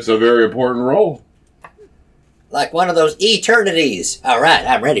a very important role. Like one of those eternities. All right,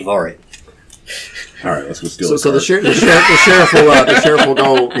 I'm ready for it. All right, let's go steal. So the sheriff will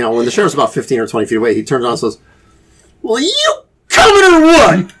go. When the sheriff's about 15 or 20 feet away, he turns around and says, "Well, you coming or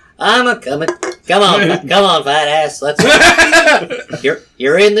what?" I'm a coming. Come on, fat ass. Let's.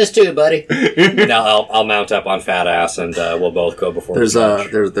 You're in this too, buddy. no, I'll mount up on fat ass, and we'll both go before There's the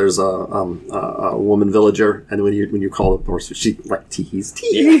judge. there's a woman villager, and when you call the horse, she like tease.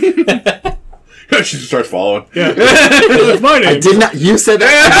 She just starts following. Yeah. That's my name. I did not. You said that.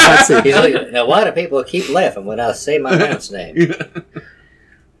 I did not say He's that. like, now why do people keep laughing when I say my aunt's name?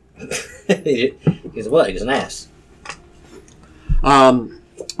 He's what? He's an ass.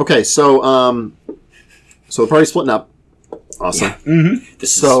 Okay, so the party's splitting up. Awesome.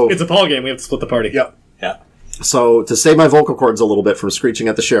 This So It's a Paul game. We have to split the party. Yep. yeah. So to save my vocal cords a little bit from screeching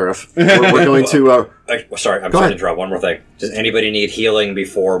at the sheriff, we're going to. Sorry, I'm Go sorry ahead. to interrupt. One more thing. Does anybody need healing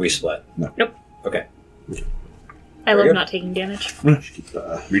before we split? Nope. Okay. I love good. not taking damage.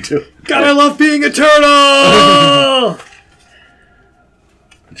 Me too. God, I love being a turtle!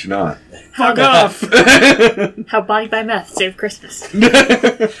 But you're not. Fuck off! How Body by Meth saved Christmas.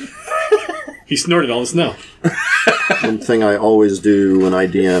 He snorted all the snow. One thing I always do when I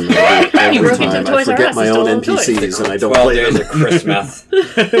DM He every broke into time, I Toys R forget Us my and stole own all the toys. NPCs and I don't 12 play days them. of Christmas.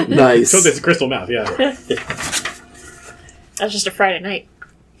 Nice. So there's a crystal mouth, yeah. That's just a Friday night.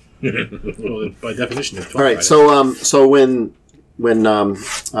 Well, by definition, it's 12 All right, Friday. so when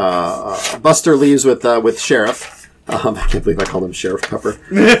Buster leaves with Sheriff, I can't believe I called him Sheriff Pepper.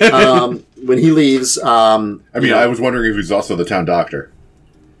 When he leaves, I mean, I was wondering if he's also the town doctor.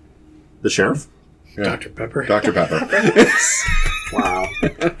 the sheriff. Yeah. Dr. Pepper. Dr. Pepper. Wow,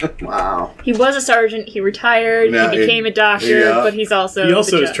 wow. He was a sergeant. He retired. Now, he became a doctor, yeah. but he's also He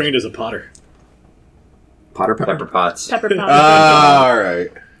also the is judge. trained as a potter. Potter Pepper. Pepper Potts. Pepper Potts. All right.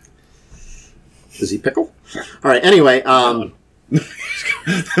 Is he pickle? All right. Anyway, And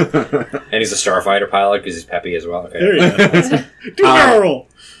he's a starfighter pilot because he's peppy as well. Okay. There you go. Do a barrel roll!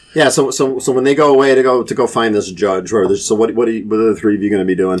 yeah. So when they go away to go find this judge, what are the three of you going to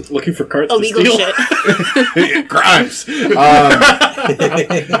be doing? Looking for carts Illegal to steal. shit. Crimes.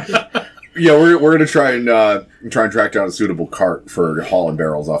 Yeah, we're gonna try and track down a suitable cart for hauling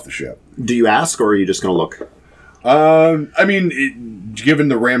barrels off the ship. Do you ask, or are you just going to look? I mean, given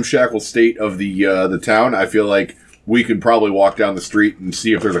the ramshackle state of the town, I feel like we could probably walk down the street and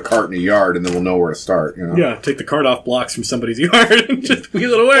see if there's a cart in a yard, and then we'll know where to start. You know? Yeah, take the cart off blocks from somebody's yard and just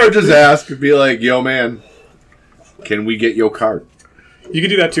wheel it away. Or just ask, be like, "Yo, man, can we get your cart?" You can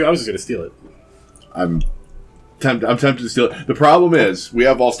do that too. I was just going to steal it. I'm tempted to steal it. The problem is, we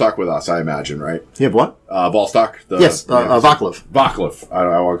have Volstock with us, I imagine, right? You have what? Volstock? Yes, Vaclav. Vaclav.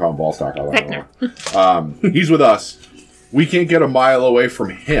 I want to call him Volstock. I don't know. He's with us. We can't get a mile away from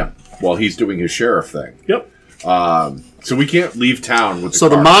him while he's doing his sheriff thing. Yep. So we can't leave town with the So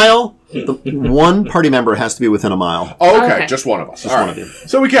the cart. mile, one party member has to be within a mile. Oh, okay. Okay. Just one of us. Just All one right. of you.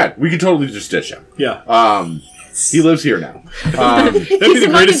 So we can totally just ditch him. Yeah. He lives here now. That'd be the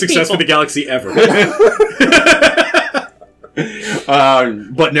among greatest his success people. for the galaxy ever.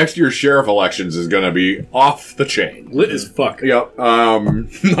 But next year's sheriff elections is going to be off the chain. Lit as fuck. Yep.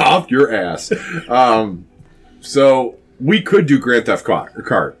 Off your ass. So we could do Grand Theft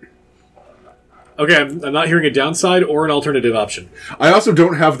Cart. Okay, I'm not hearing a downside or an alternative option. I also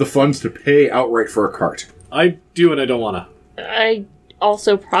don't have the funds to pay outright for a cart. I do and I don't want to. I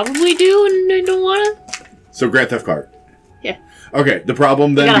also probably do, and I don't want to. So Grand Theft Cart. Yeah. Okay. The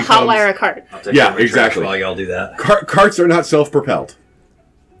problem You then gotta becomes hotwire a cart. I'll take Yeah, over trash exactly. while y'all do that. Carts are not self-propelled.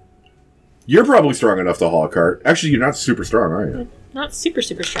 You're probably strong enough to haul a cart. Actually, you're not super strong, are you? Not super,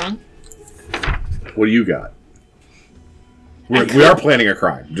 super strong. What do you got? We are planning a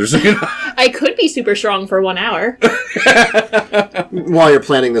crime. Just so you know. I could be super strong for 1 hour. While you're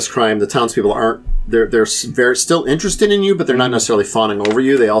planning this crime, the townspeople aren't. They're very still interested in you, but they're not necessarily fawning over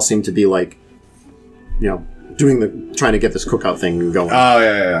you. They all seem to be like, trying to get this cookout thing going. Oh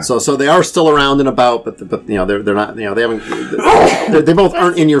yeah. So they are still around and about, but they're not. They haven't. They both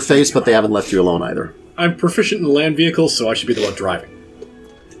aren't in your face, but they haven't left you alone either. I'm proficient in land vehicles, so I should be the one driving.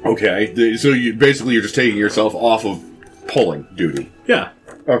 Okay. So you're just taking yourself off of pulling duty. Yeah.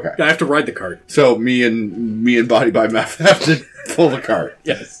 Okay. I have to ride the cart. So me and Body by Meth have to pull the cart.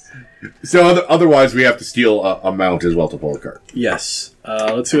 Yes. So otherwise we have to steal a mount as well to pull the cart. Yes.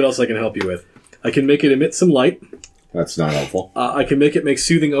 Let's see what else I can help you with. I can make it emit some light. That's not helpful. I can make it make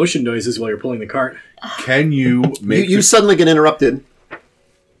soothing ocean noises while you're pulling the cart. Can you make You suddenly get interrupted.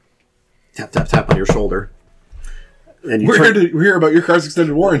 Tap tap tap on your shoulder. And you We're turn- here to hear about your car's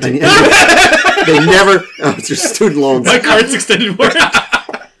extended warranty. they never. Oh, it's your student loans. My cart's extended warranty.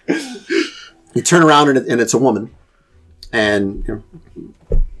 You turn around and it's a woman, and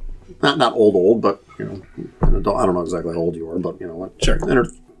not old, but an adult. I don't know exactly how old you are, but Sure. in her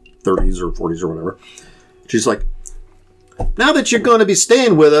 30s or 40s or whatever. She's like, now that you're going to be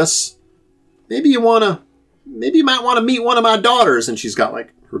staying with us, maybe you might want to meet one of my daughters. And she's got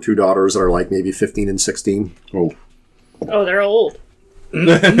like her two daughters that are like maybe 15 and 16. Oh, Oh, they're old.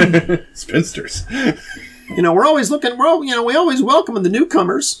 spinsters. we're always looking. We always welcome the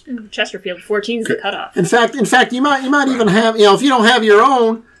newcomers. Chesterfield 14 is the cutoff. In fact, you might even have, if you don't have your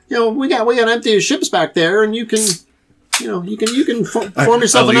own, we got empty ships back there, and you can form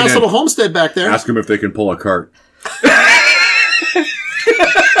yourself a nice little homestead back there. Ask them if they can pull a cart.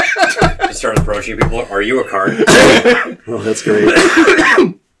 You start approaching people. Are you a cart? Oh, that's great.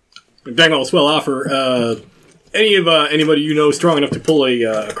 Dangwell will offer anybody strong enough to pull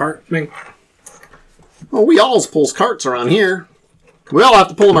a cart thing. Well, we always pulls carts around here. We all have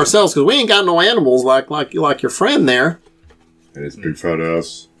to pull them ourselves because we ain't got no animals like your friend there. And it's big fat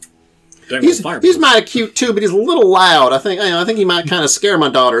ass. He's mighty cute too, but he's a little loud. I think he might kind of scare my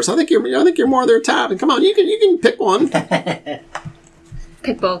daughters. I think you're more their type. And come on, you can pick one.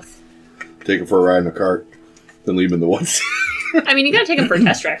 Pick both. Take him for a ride in a cart, then leave him in the woods. I mean, you gotta take him for a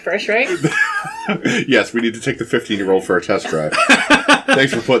test drive first, right? Yes, we need to take the 15-year-old for a test drive.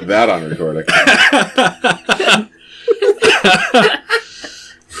 Thanks for putting that on recording.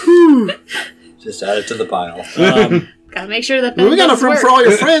 Just add it to the pile. Gotta make sure that we got enough room for all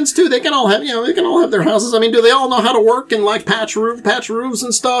your friends too. They can all have their houses. I mean, do they all know how to work and like patch roofs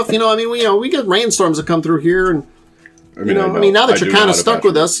and stuff? We get rainstorms that come through here, and now that you're kind of stuck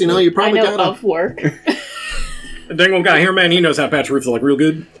with us, you probably got of work. The Dangwell guy here, man, he knows how to patch roofs like real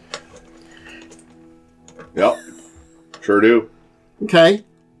good. Yep, sure do. Okay.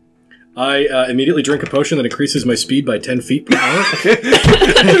 I immediately drink a potion that increases my speed by 10 feet per hour.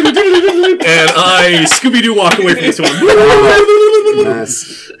 And I Scooby-Doo walk away from this one.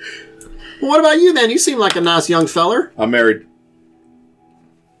 Nice. Well, what about you, then? You seem like a nice young feller. I'm married.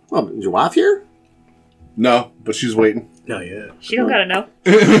 Well, is your wife here? No, but she's waiting. Oh, yeah. She don't gotta know.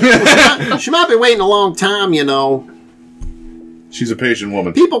 She might be waiting a long time, She's a patient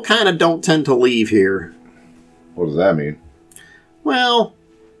woman. People kind of don't tend to leave here. What does that mean? Well,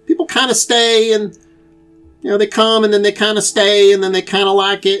 people kind of stay, and they come, and then they kind of stay, and then they kind of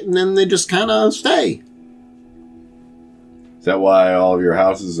like it, and then they just kind of stay. Is that why all of your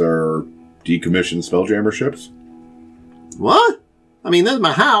houses are decommissioned Spelljammer ships? What? I mean, this is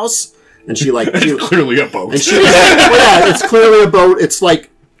my house, and she clearly a boat. And it's clearly a boat. It's like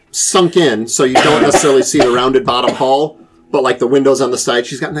sunk in, so you don't necessarily see the rounded bottom hull. But like the windows on the side,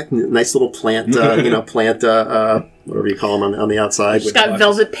 she's got a nice little plant, whatever you call them on the outside. She's got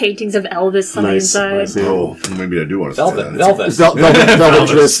velvet paintings of Elvis on the inside. Nice, yeah. Oh, maybe I do want to Velvet.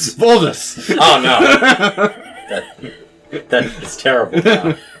 Velvet wrists. Volvus. Oh no, that is terrible.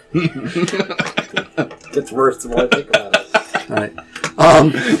 Gets worse the more I think about it. All right.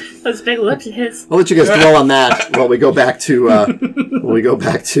 Those big lips of his. I'll let you guys dwell on that while we go back to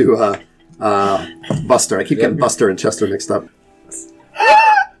Buster. I keep getting Buster and Chester mixed up.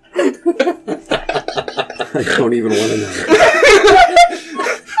 I don't even want to know.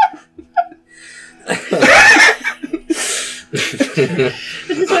 This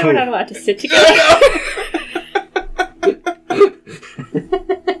is why we're not allowed to sit together.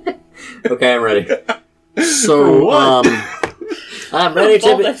 Okay, I'm ready. So, I'm ready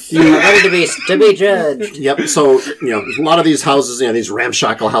to be judged. Yep. So, a lot of these houses, these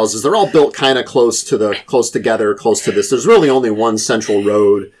ramshackle houses, they're all built kind of close together, close to this. There's really only one central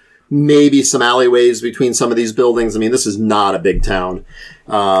road, maybe some alleyways between some of these buildings. I mean, this is not a big town.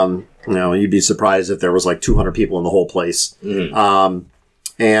 You'd be surprised if there was like 200 people in the whole place. Mm.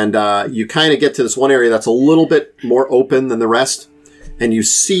 And you kind of get to this one area that's a little bit more open than the rest, and you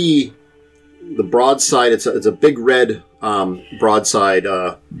see the broadside. It's a big red broadside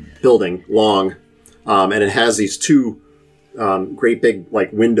building, long, and it has these two great big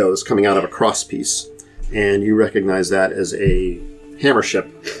like windows coming out of a cross piece, and you recognize that as a hammer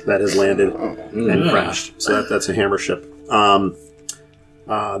ship that has landed and crashed. So that's a hammer ship.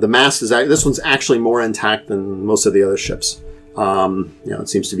 The mast is this one's actually more intact than most of the other ships. It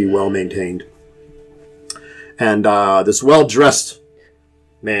seems to be well maintained, and this well-dressed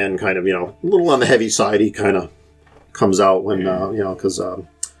man, kind of a little on the heavy side. He kind of comes out when because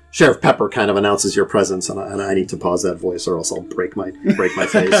Sheriff Pepper kind of announces your presence, and I need to pause that voice, or else I'll break my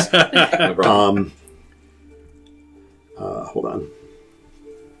face. No problem. Hold on.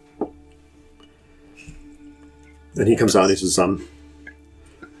 And he comes out and he says,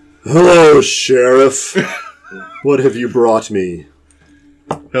 "Hello, Sheriff. What have you brought me?"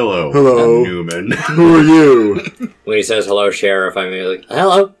 Hello. Hello. I'm Newman. Who are you? When he says hello, Sheriff, I'm like,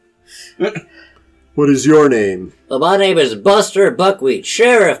 Hello. What is your name? Well, my name is Buster Buckwheat,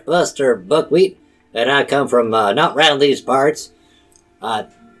 Sheriff Buster Buckwheat, and I come from not round these parts. I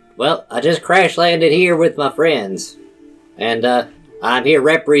just crash landed here with my friends, and I'm here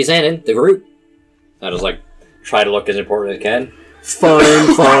representing the group. I just like try to look as important as I can.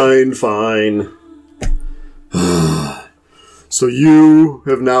 Fine. So you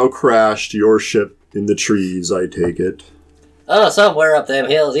have now crashed your ship in the trees, I take it. Oh, somewhere up them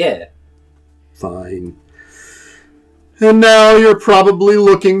hills, yeah. Fine. And now you're probably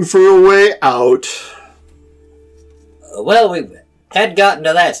looking for a way out. Well, we hadn't gotten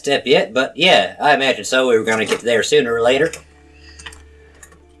to that step yet, but yeah, I imagine so. We were going to get there sooner or later.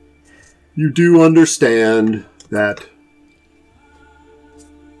 You do understand that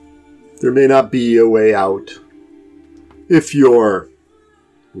there may not be a way out if you're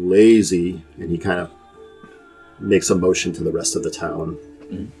lazy. And he kind of makes a motion to the rest of the town.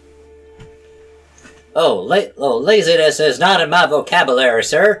 Laziness is not in my vocabulary,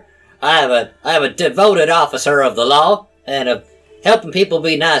 sir. I am a devoted officer of the law, and of helping people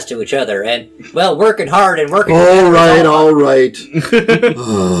be nice to each other, and, well, working hard and working... All right.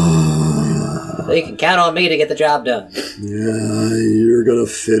 So you can count on me to get the job done. Yeah, you're gonna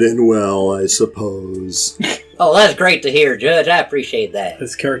fit in well, I suppose. Oh, that's great to hear, Judge. I appreciate that.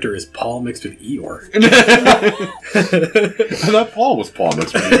 This character is Paul mixed with Eeyore. I thought Paul was Paul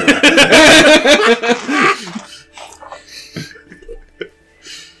next to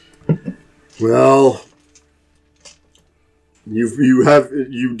Well,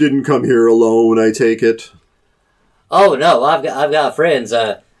 you didn't come here alone, I take it. Oh, no, I've got friends.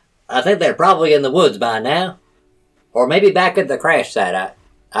 I think they're probably in the woods by now. Or maybe back at the crash site.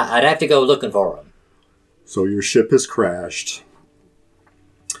 I'd have to go looking for them. So your ship has crashed.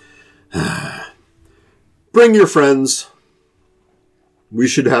 Bring your friends. We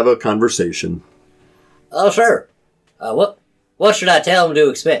should have a conversation. Oh, sure. What should I tell them to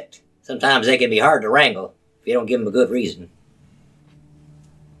expect? Sometimes they can be hard to wrangle if you don't give them a good reason.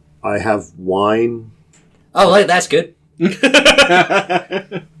 I have wine. Oh, that's good.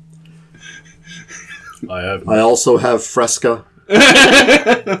 I also have Fresca.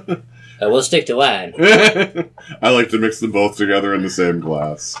 We'll stick to wine. I like to mix them both together in the same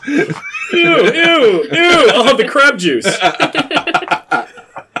glass. Ew! I'll have the crab juice.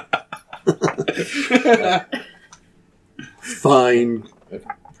 Fine.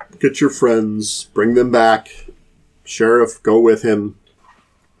 Get your friends. Bring them back. Sheriff, go with him.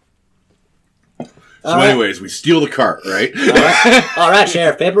 So anyways, we steal the cart, right? All right,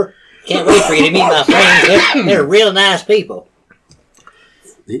 Sheriff Pepper. Can't wait for you to meet my friends. They're real nice people.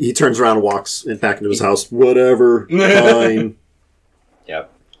 He turns around and walks back into his house. Whatever. Fine.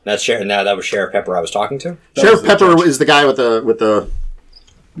 Yep. That's that was Sheriff Pepper I was talking to? Sheriff Pepper is the guy with the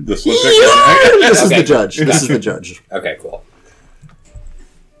The slim This picture. is the judge. This is the judge. Okay, cool.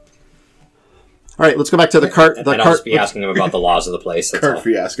 All right, let's go back to the cart. The And I'll just be asking him about the laws of the place. That's Cart all.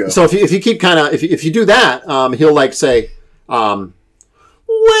 fiasco. So if you keep kind of if you do that, he'll like say, well,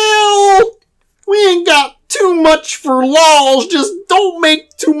 we ain't got too much for laws. Just don't make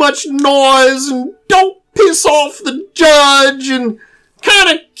too much noise and don't piss off the judge and kind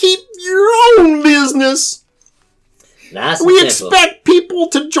of keep your own business. Nice and We simple. expect people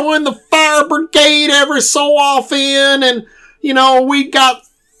to join the fire brigade every so often, and we got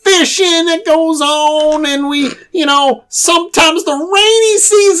fishing that goes on, and we sometimes the rainy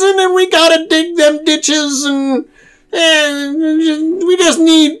season, and we gotta dig them ditches, and we just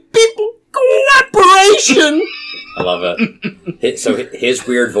need people cooperation. I love it. So his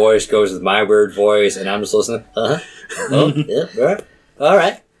weird voice goes with my weird voice, and I'm just listening. Oh, yeah, all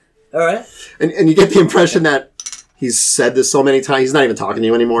right. And you get the impression that he's said this so many times, he's not even talking to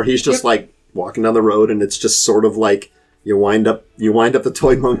you anymore. He's just like walking down the road, and it's just sort of like you wind up the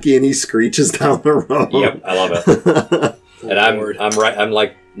toy monkey, and he screeches down the road. Yep, I love it. And I'm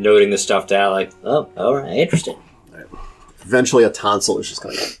like noting this stuff down, like, Oh, all right. Interesting. Eventually, a tonsil is just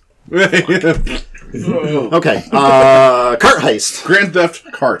going to Okay, cart heist. Grand Theft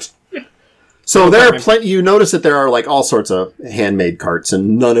Cart. So there are plenty. You notice that there are like all sorts of handmade carts,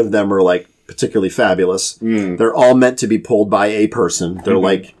 and none of them are like particularly fabulous. They're all meant to be pulled by a person. They're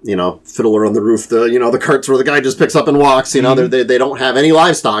like Fiddler on the Roof. The carts where the guy just picks up and walks. They don't have any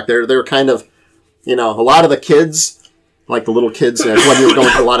livestock. They're kind of a lot of the kids. Like the little kids, when you were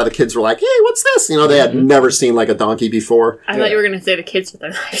going, a lot of the kids were like, "Hey, what's this?" They had never seen like a donkey before. I thought you were going to say the kids with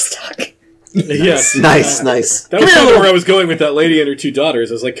their livestock. Yes. Nice. That was kind of where I was going with that lady and her two daughters.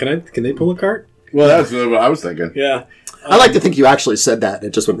 I was like, can they pull a cart? Well, that's what I was thinking. Yeah. I like to think you actually said that. It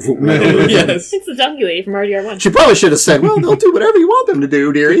just went. Yes. It's the donkey lady from RDR1. She probably should have said, "Well, they'll do whatever you want them to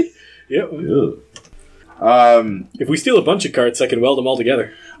do, dearie." Yep. Ugh. If we steal a bunch of carts, I can weld them all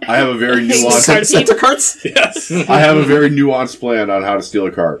together. I have a very nuanced. Cart Set the carts. Yes. I have a very nuanced plan on how to steal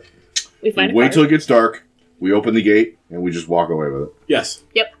a cart. We find a Wait cart. till it gets dark. We open the gate and we just walk away with it. Yes.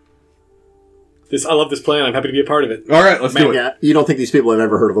 Yep. I love this plan. I'm happy to be a part of it. All right, let's do it. Yeah, you don't think these people have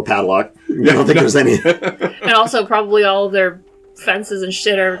ever heard of a padlock? You don't think there's any? And also probably all of their fences and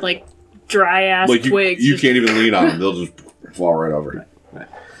shit are like dry ass Like twigs. you can't even lean on them; they'll just fall right over.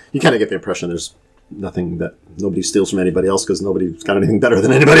 You kind of get the impression there's nothing that nobody steals from anybody else because nobody's got anything better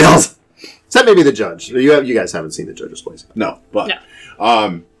than anybody else. Except maybe the judge. You guys haven't seen the judge's place. No, but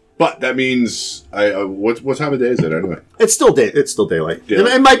No. but that means what time of day is it anyway? It's still daylight. Daylight.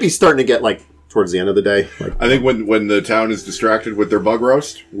 It might be starting to get like towards the end of the day. Like, I think when the town is distracted with their bug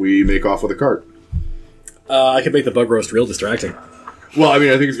roast, we make off with a cart. I could make the bug roast real distracting. Well, I mean,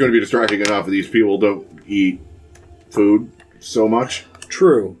 I think it's going to be distracting enough that these people don't eat food so much.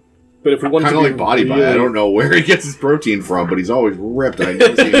 True. But if we want Kind to of be like Body Bite. I don't know where he gets his protein from, but he's always ripped, and I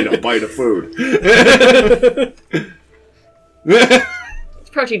never see him eat a bite of food. It's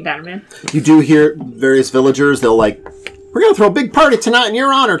protein powder, man. you do hear various villagers. They'll like, we're gonna throw a big party tonight in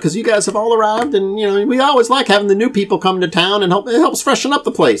your honor because you guys have all arrived, and we always like having the new people come to town and it helps freshen up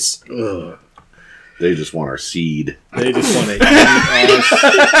the place. Ugh. They just want our seed. They just want to eat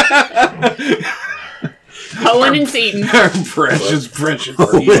us. Owen and Seaton. precious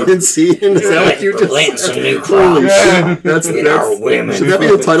Wait and see. Is that what you just Plant some new Holy crops. shit. That's In our women. Should that be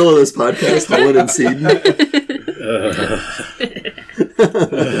the title of this podcast? Holland and Seed.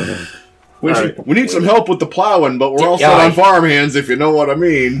 We need some help with the plowing, but we're also Yeah. on farm hands, if you know what I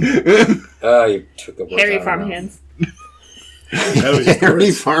mean. Oh, you took the words Harry out of my mouth. Farmhands. That was just Harry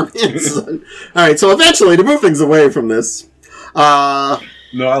gross. Farmhands. All right, so eventually, to move things away from this,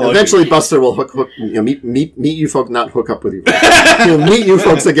 No, I like eventually Buster will meet you folks, not hook up with you. He'll meet you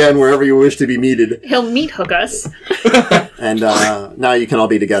folks again wherever you wish to be meted, He'll meat hook us. and now you can all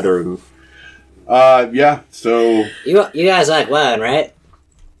be together. And yeah, so... You guys like wine, right?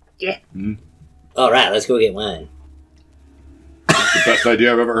 Yeah. All right, let's go get wine. It's the best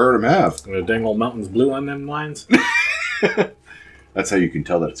idea I've ever heard him have. The dang old mountain's blue on them lines. That's how you can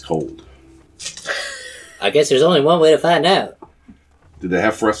tell that it's cold. I guess there's only one way to find out. Did they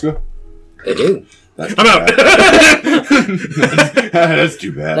have Fresca? They do. That's I'm out. That's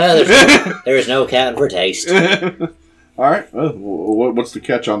too bad. No, there's no accounting for taste. All right. Well, what's the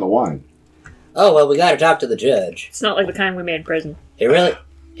catch on the wine? Oh, well, we gotta talk to the judge. It's not like the kind we made in prison. He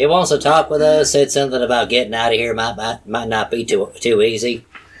wants to talk with us, said something about getting out of here might not be too easy.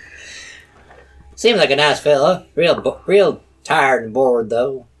 Seems like a nice fella. Real tired and bored,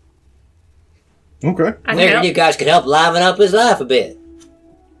 though. Okay. I Maybe know. you guys could help liven up his life a bit.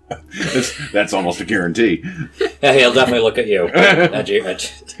 That's almost a guarantee. Yeah, he'll definitely look at you.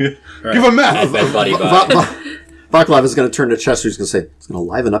 Give him math. Bed buddy bye. Vaklav is going to turn to Chester. He's going to say, "It's going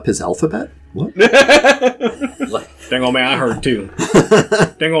to liven up his alphabet." What? Dang old man, I heard too.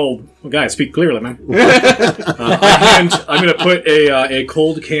 Dang old guy, speak clearly, man. I'm going to put a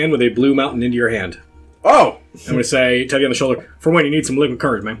cold can with a blue mountain into your hand. Oh, I'm going to tell you on the shoulder, for when you need some liquid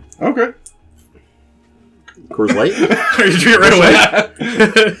courage, man. okay. Coors Light. You do it right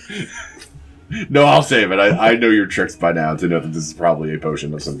away. No, I'll save it. I know your tricks by now to know that this is probably a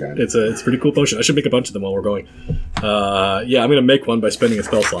potion of some kind. It's a pretty cool potion. I should make a bunch of them while we're going. Yeah, I'm going to make one by spending a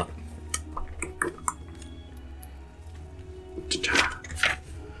spell slot.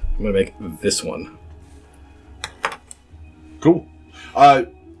 I'm going to make this one. Cool.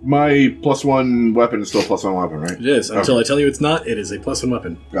 My +1 weapon is still a +1 weapon, right? It is. Until Okay. I tell you it's not, it is a +1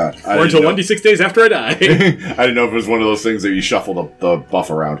 weapon. God, Or until 1d6 days after I die. I didn't know if it was one of those things that you shuffle the buff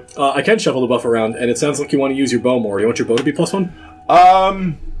around. I can shuffle the buff around, and it sounds like you want to use your bow more. You want your bow to be +1?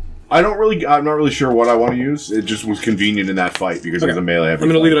 I'm not really sure what I want to use. It just was convenient in that fight because it was a melee. I'm going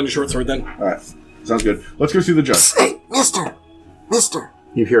to leave it on your short sword then. All right, sounds good. Let's go see the judge. Hey, Mister.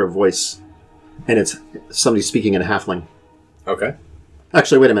 You hear a voice, and it's somebody speaking in halfling. Okay.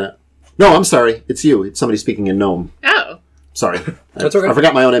 Actually, wait a minute. No, I'm sorry. It's you. It's somebody speaking in gnome. Oh. Sorry. That's okay. I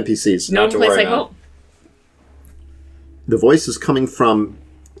forgot my own NPCs. No to place worry like now. home. The voice is coming from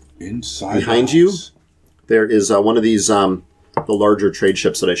Inside behind the you. house. There is one of these, the larger trade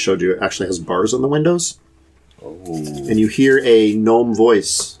ships that I showed you. It actually has bars on the windows. Oh. And you hear a gnome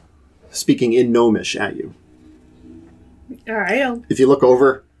voice speaking in gnomish at you. All right. I'll- If you look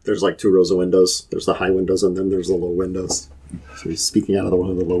over, there's like 2 rows of windows. There's the high windows, and then there's the low windows. So he's speaking out of one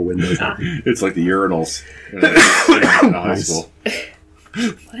of the low windows. It's like the urinals in a high Nice. school.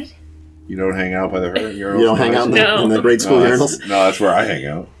 What? You don't hang out by the urinals. You don't hang out in the, No. in the grade school urinals? No, that's where I hang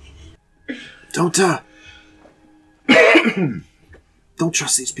out. Don't, don't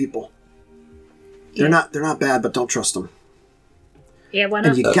trust these people. They're not bad, but don't trust them. Yeah, why And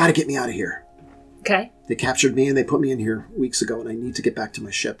not? you gotta get me out of here. Okay. They captured me and they put me in here weeks ago, and I need to get back to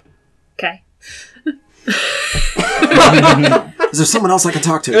my ship. Okay. Is there someone else I can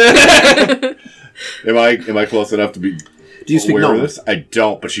talk to? Am I close enough to be? Do you speak aware of Gnome? this? I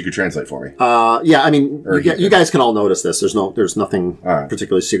don't, but she could translate for me. Yeah, I mean, Or you guys can all notice this. There's nothing All right.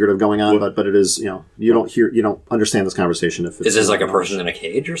 particularly secretive going on, but it is, you don't understand this conversation if it's... Is this like a person in a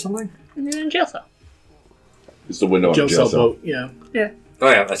cage or something? In a jail cell. It's the window on Jail the cell jail cell. boat, yeah. Yeah. Oh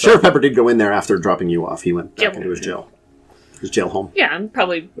yeah, that's Sheriff Pepper did go in there after dropping you off. He went back Jail. into his jail home. Yeah, I'm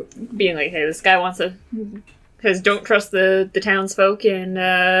probably being like, hey, this guy wants to... Because don't trust the townsfolk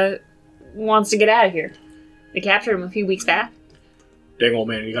and wants to get out of here. They captured him a few weeks back. Dang old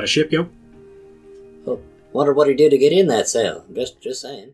man, you got a ship, yo? Wonder what he did to get in that cell. Just saying.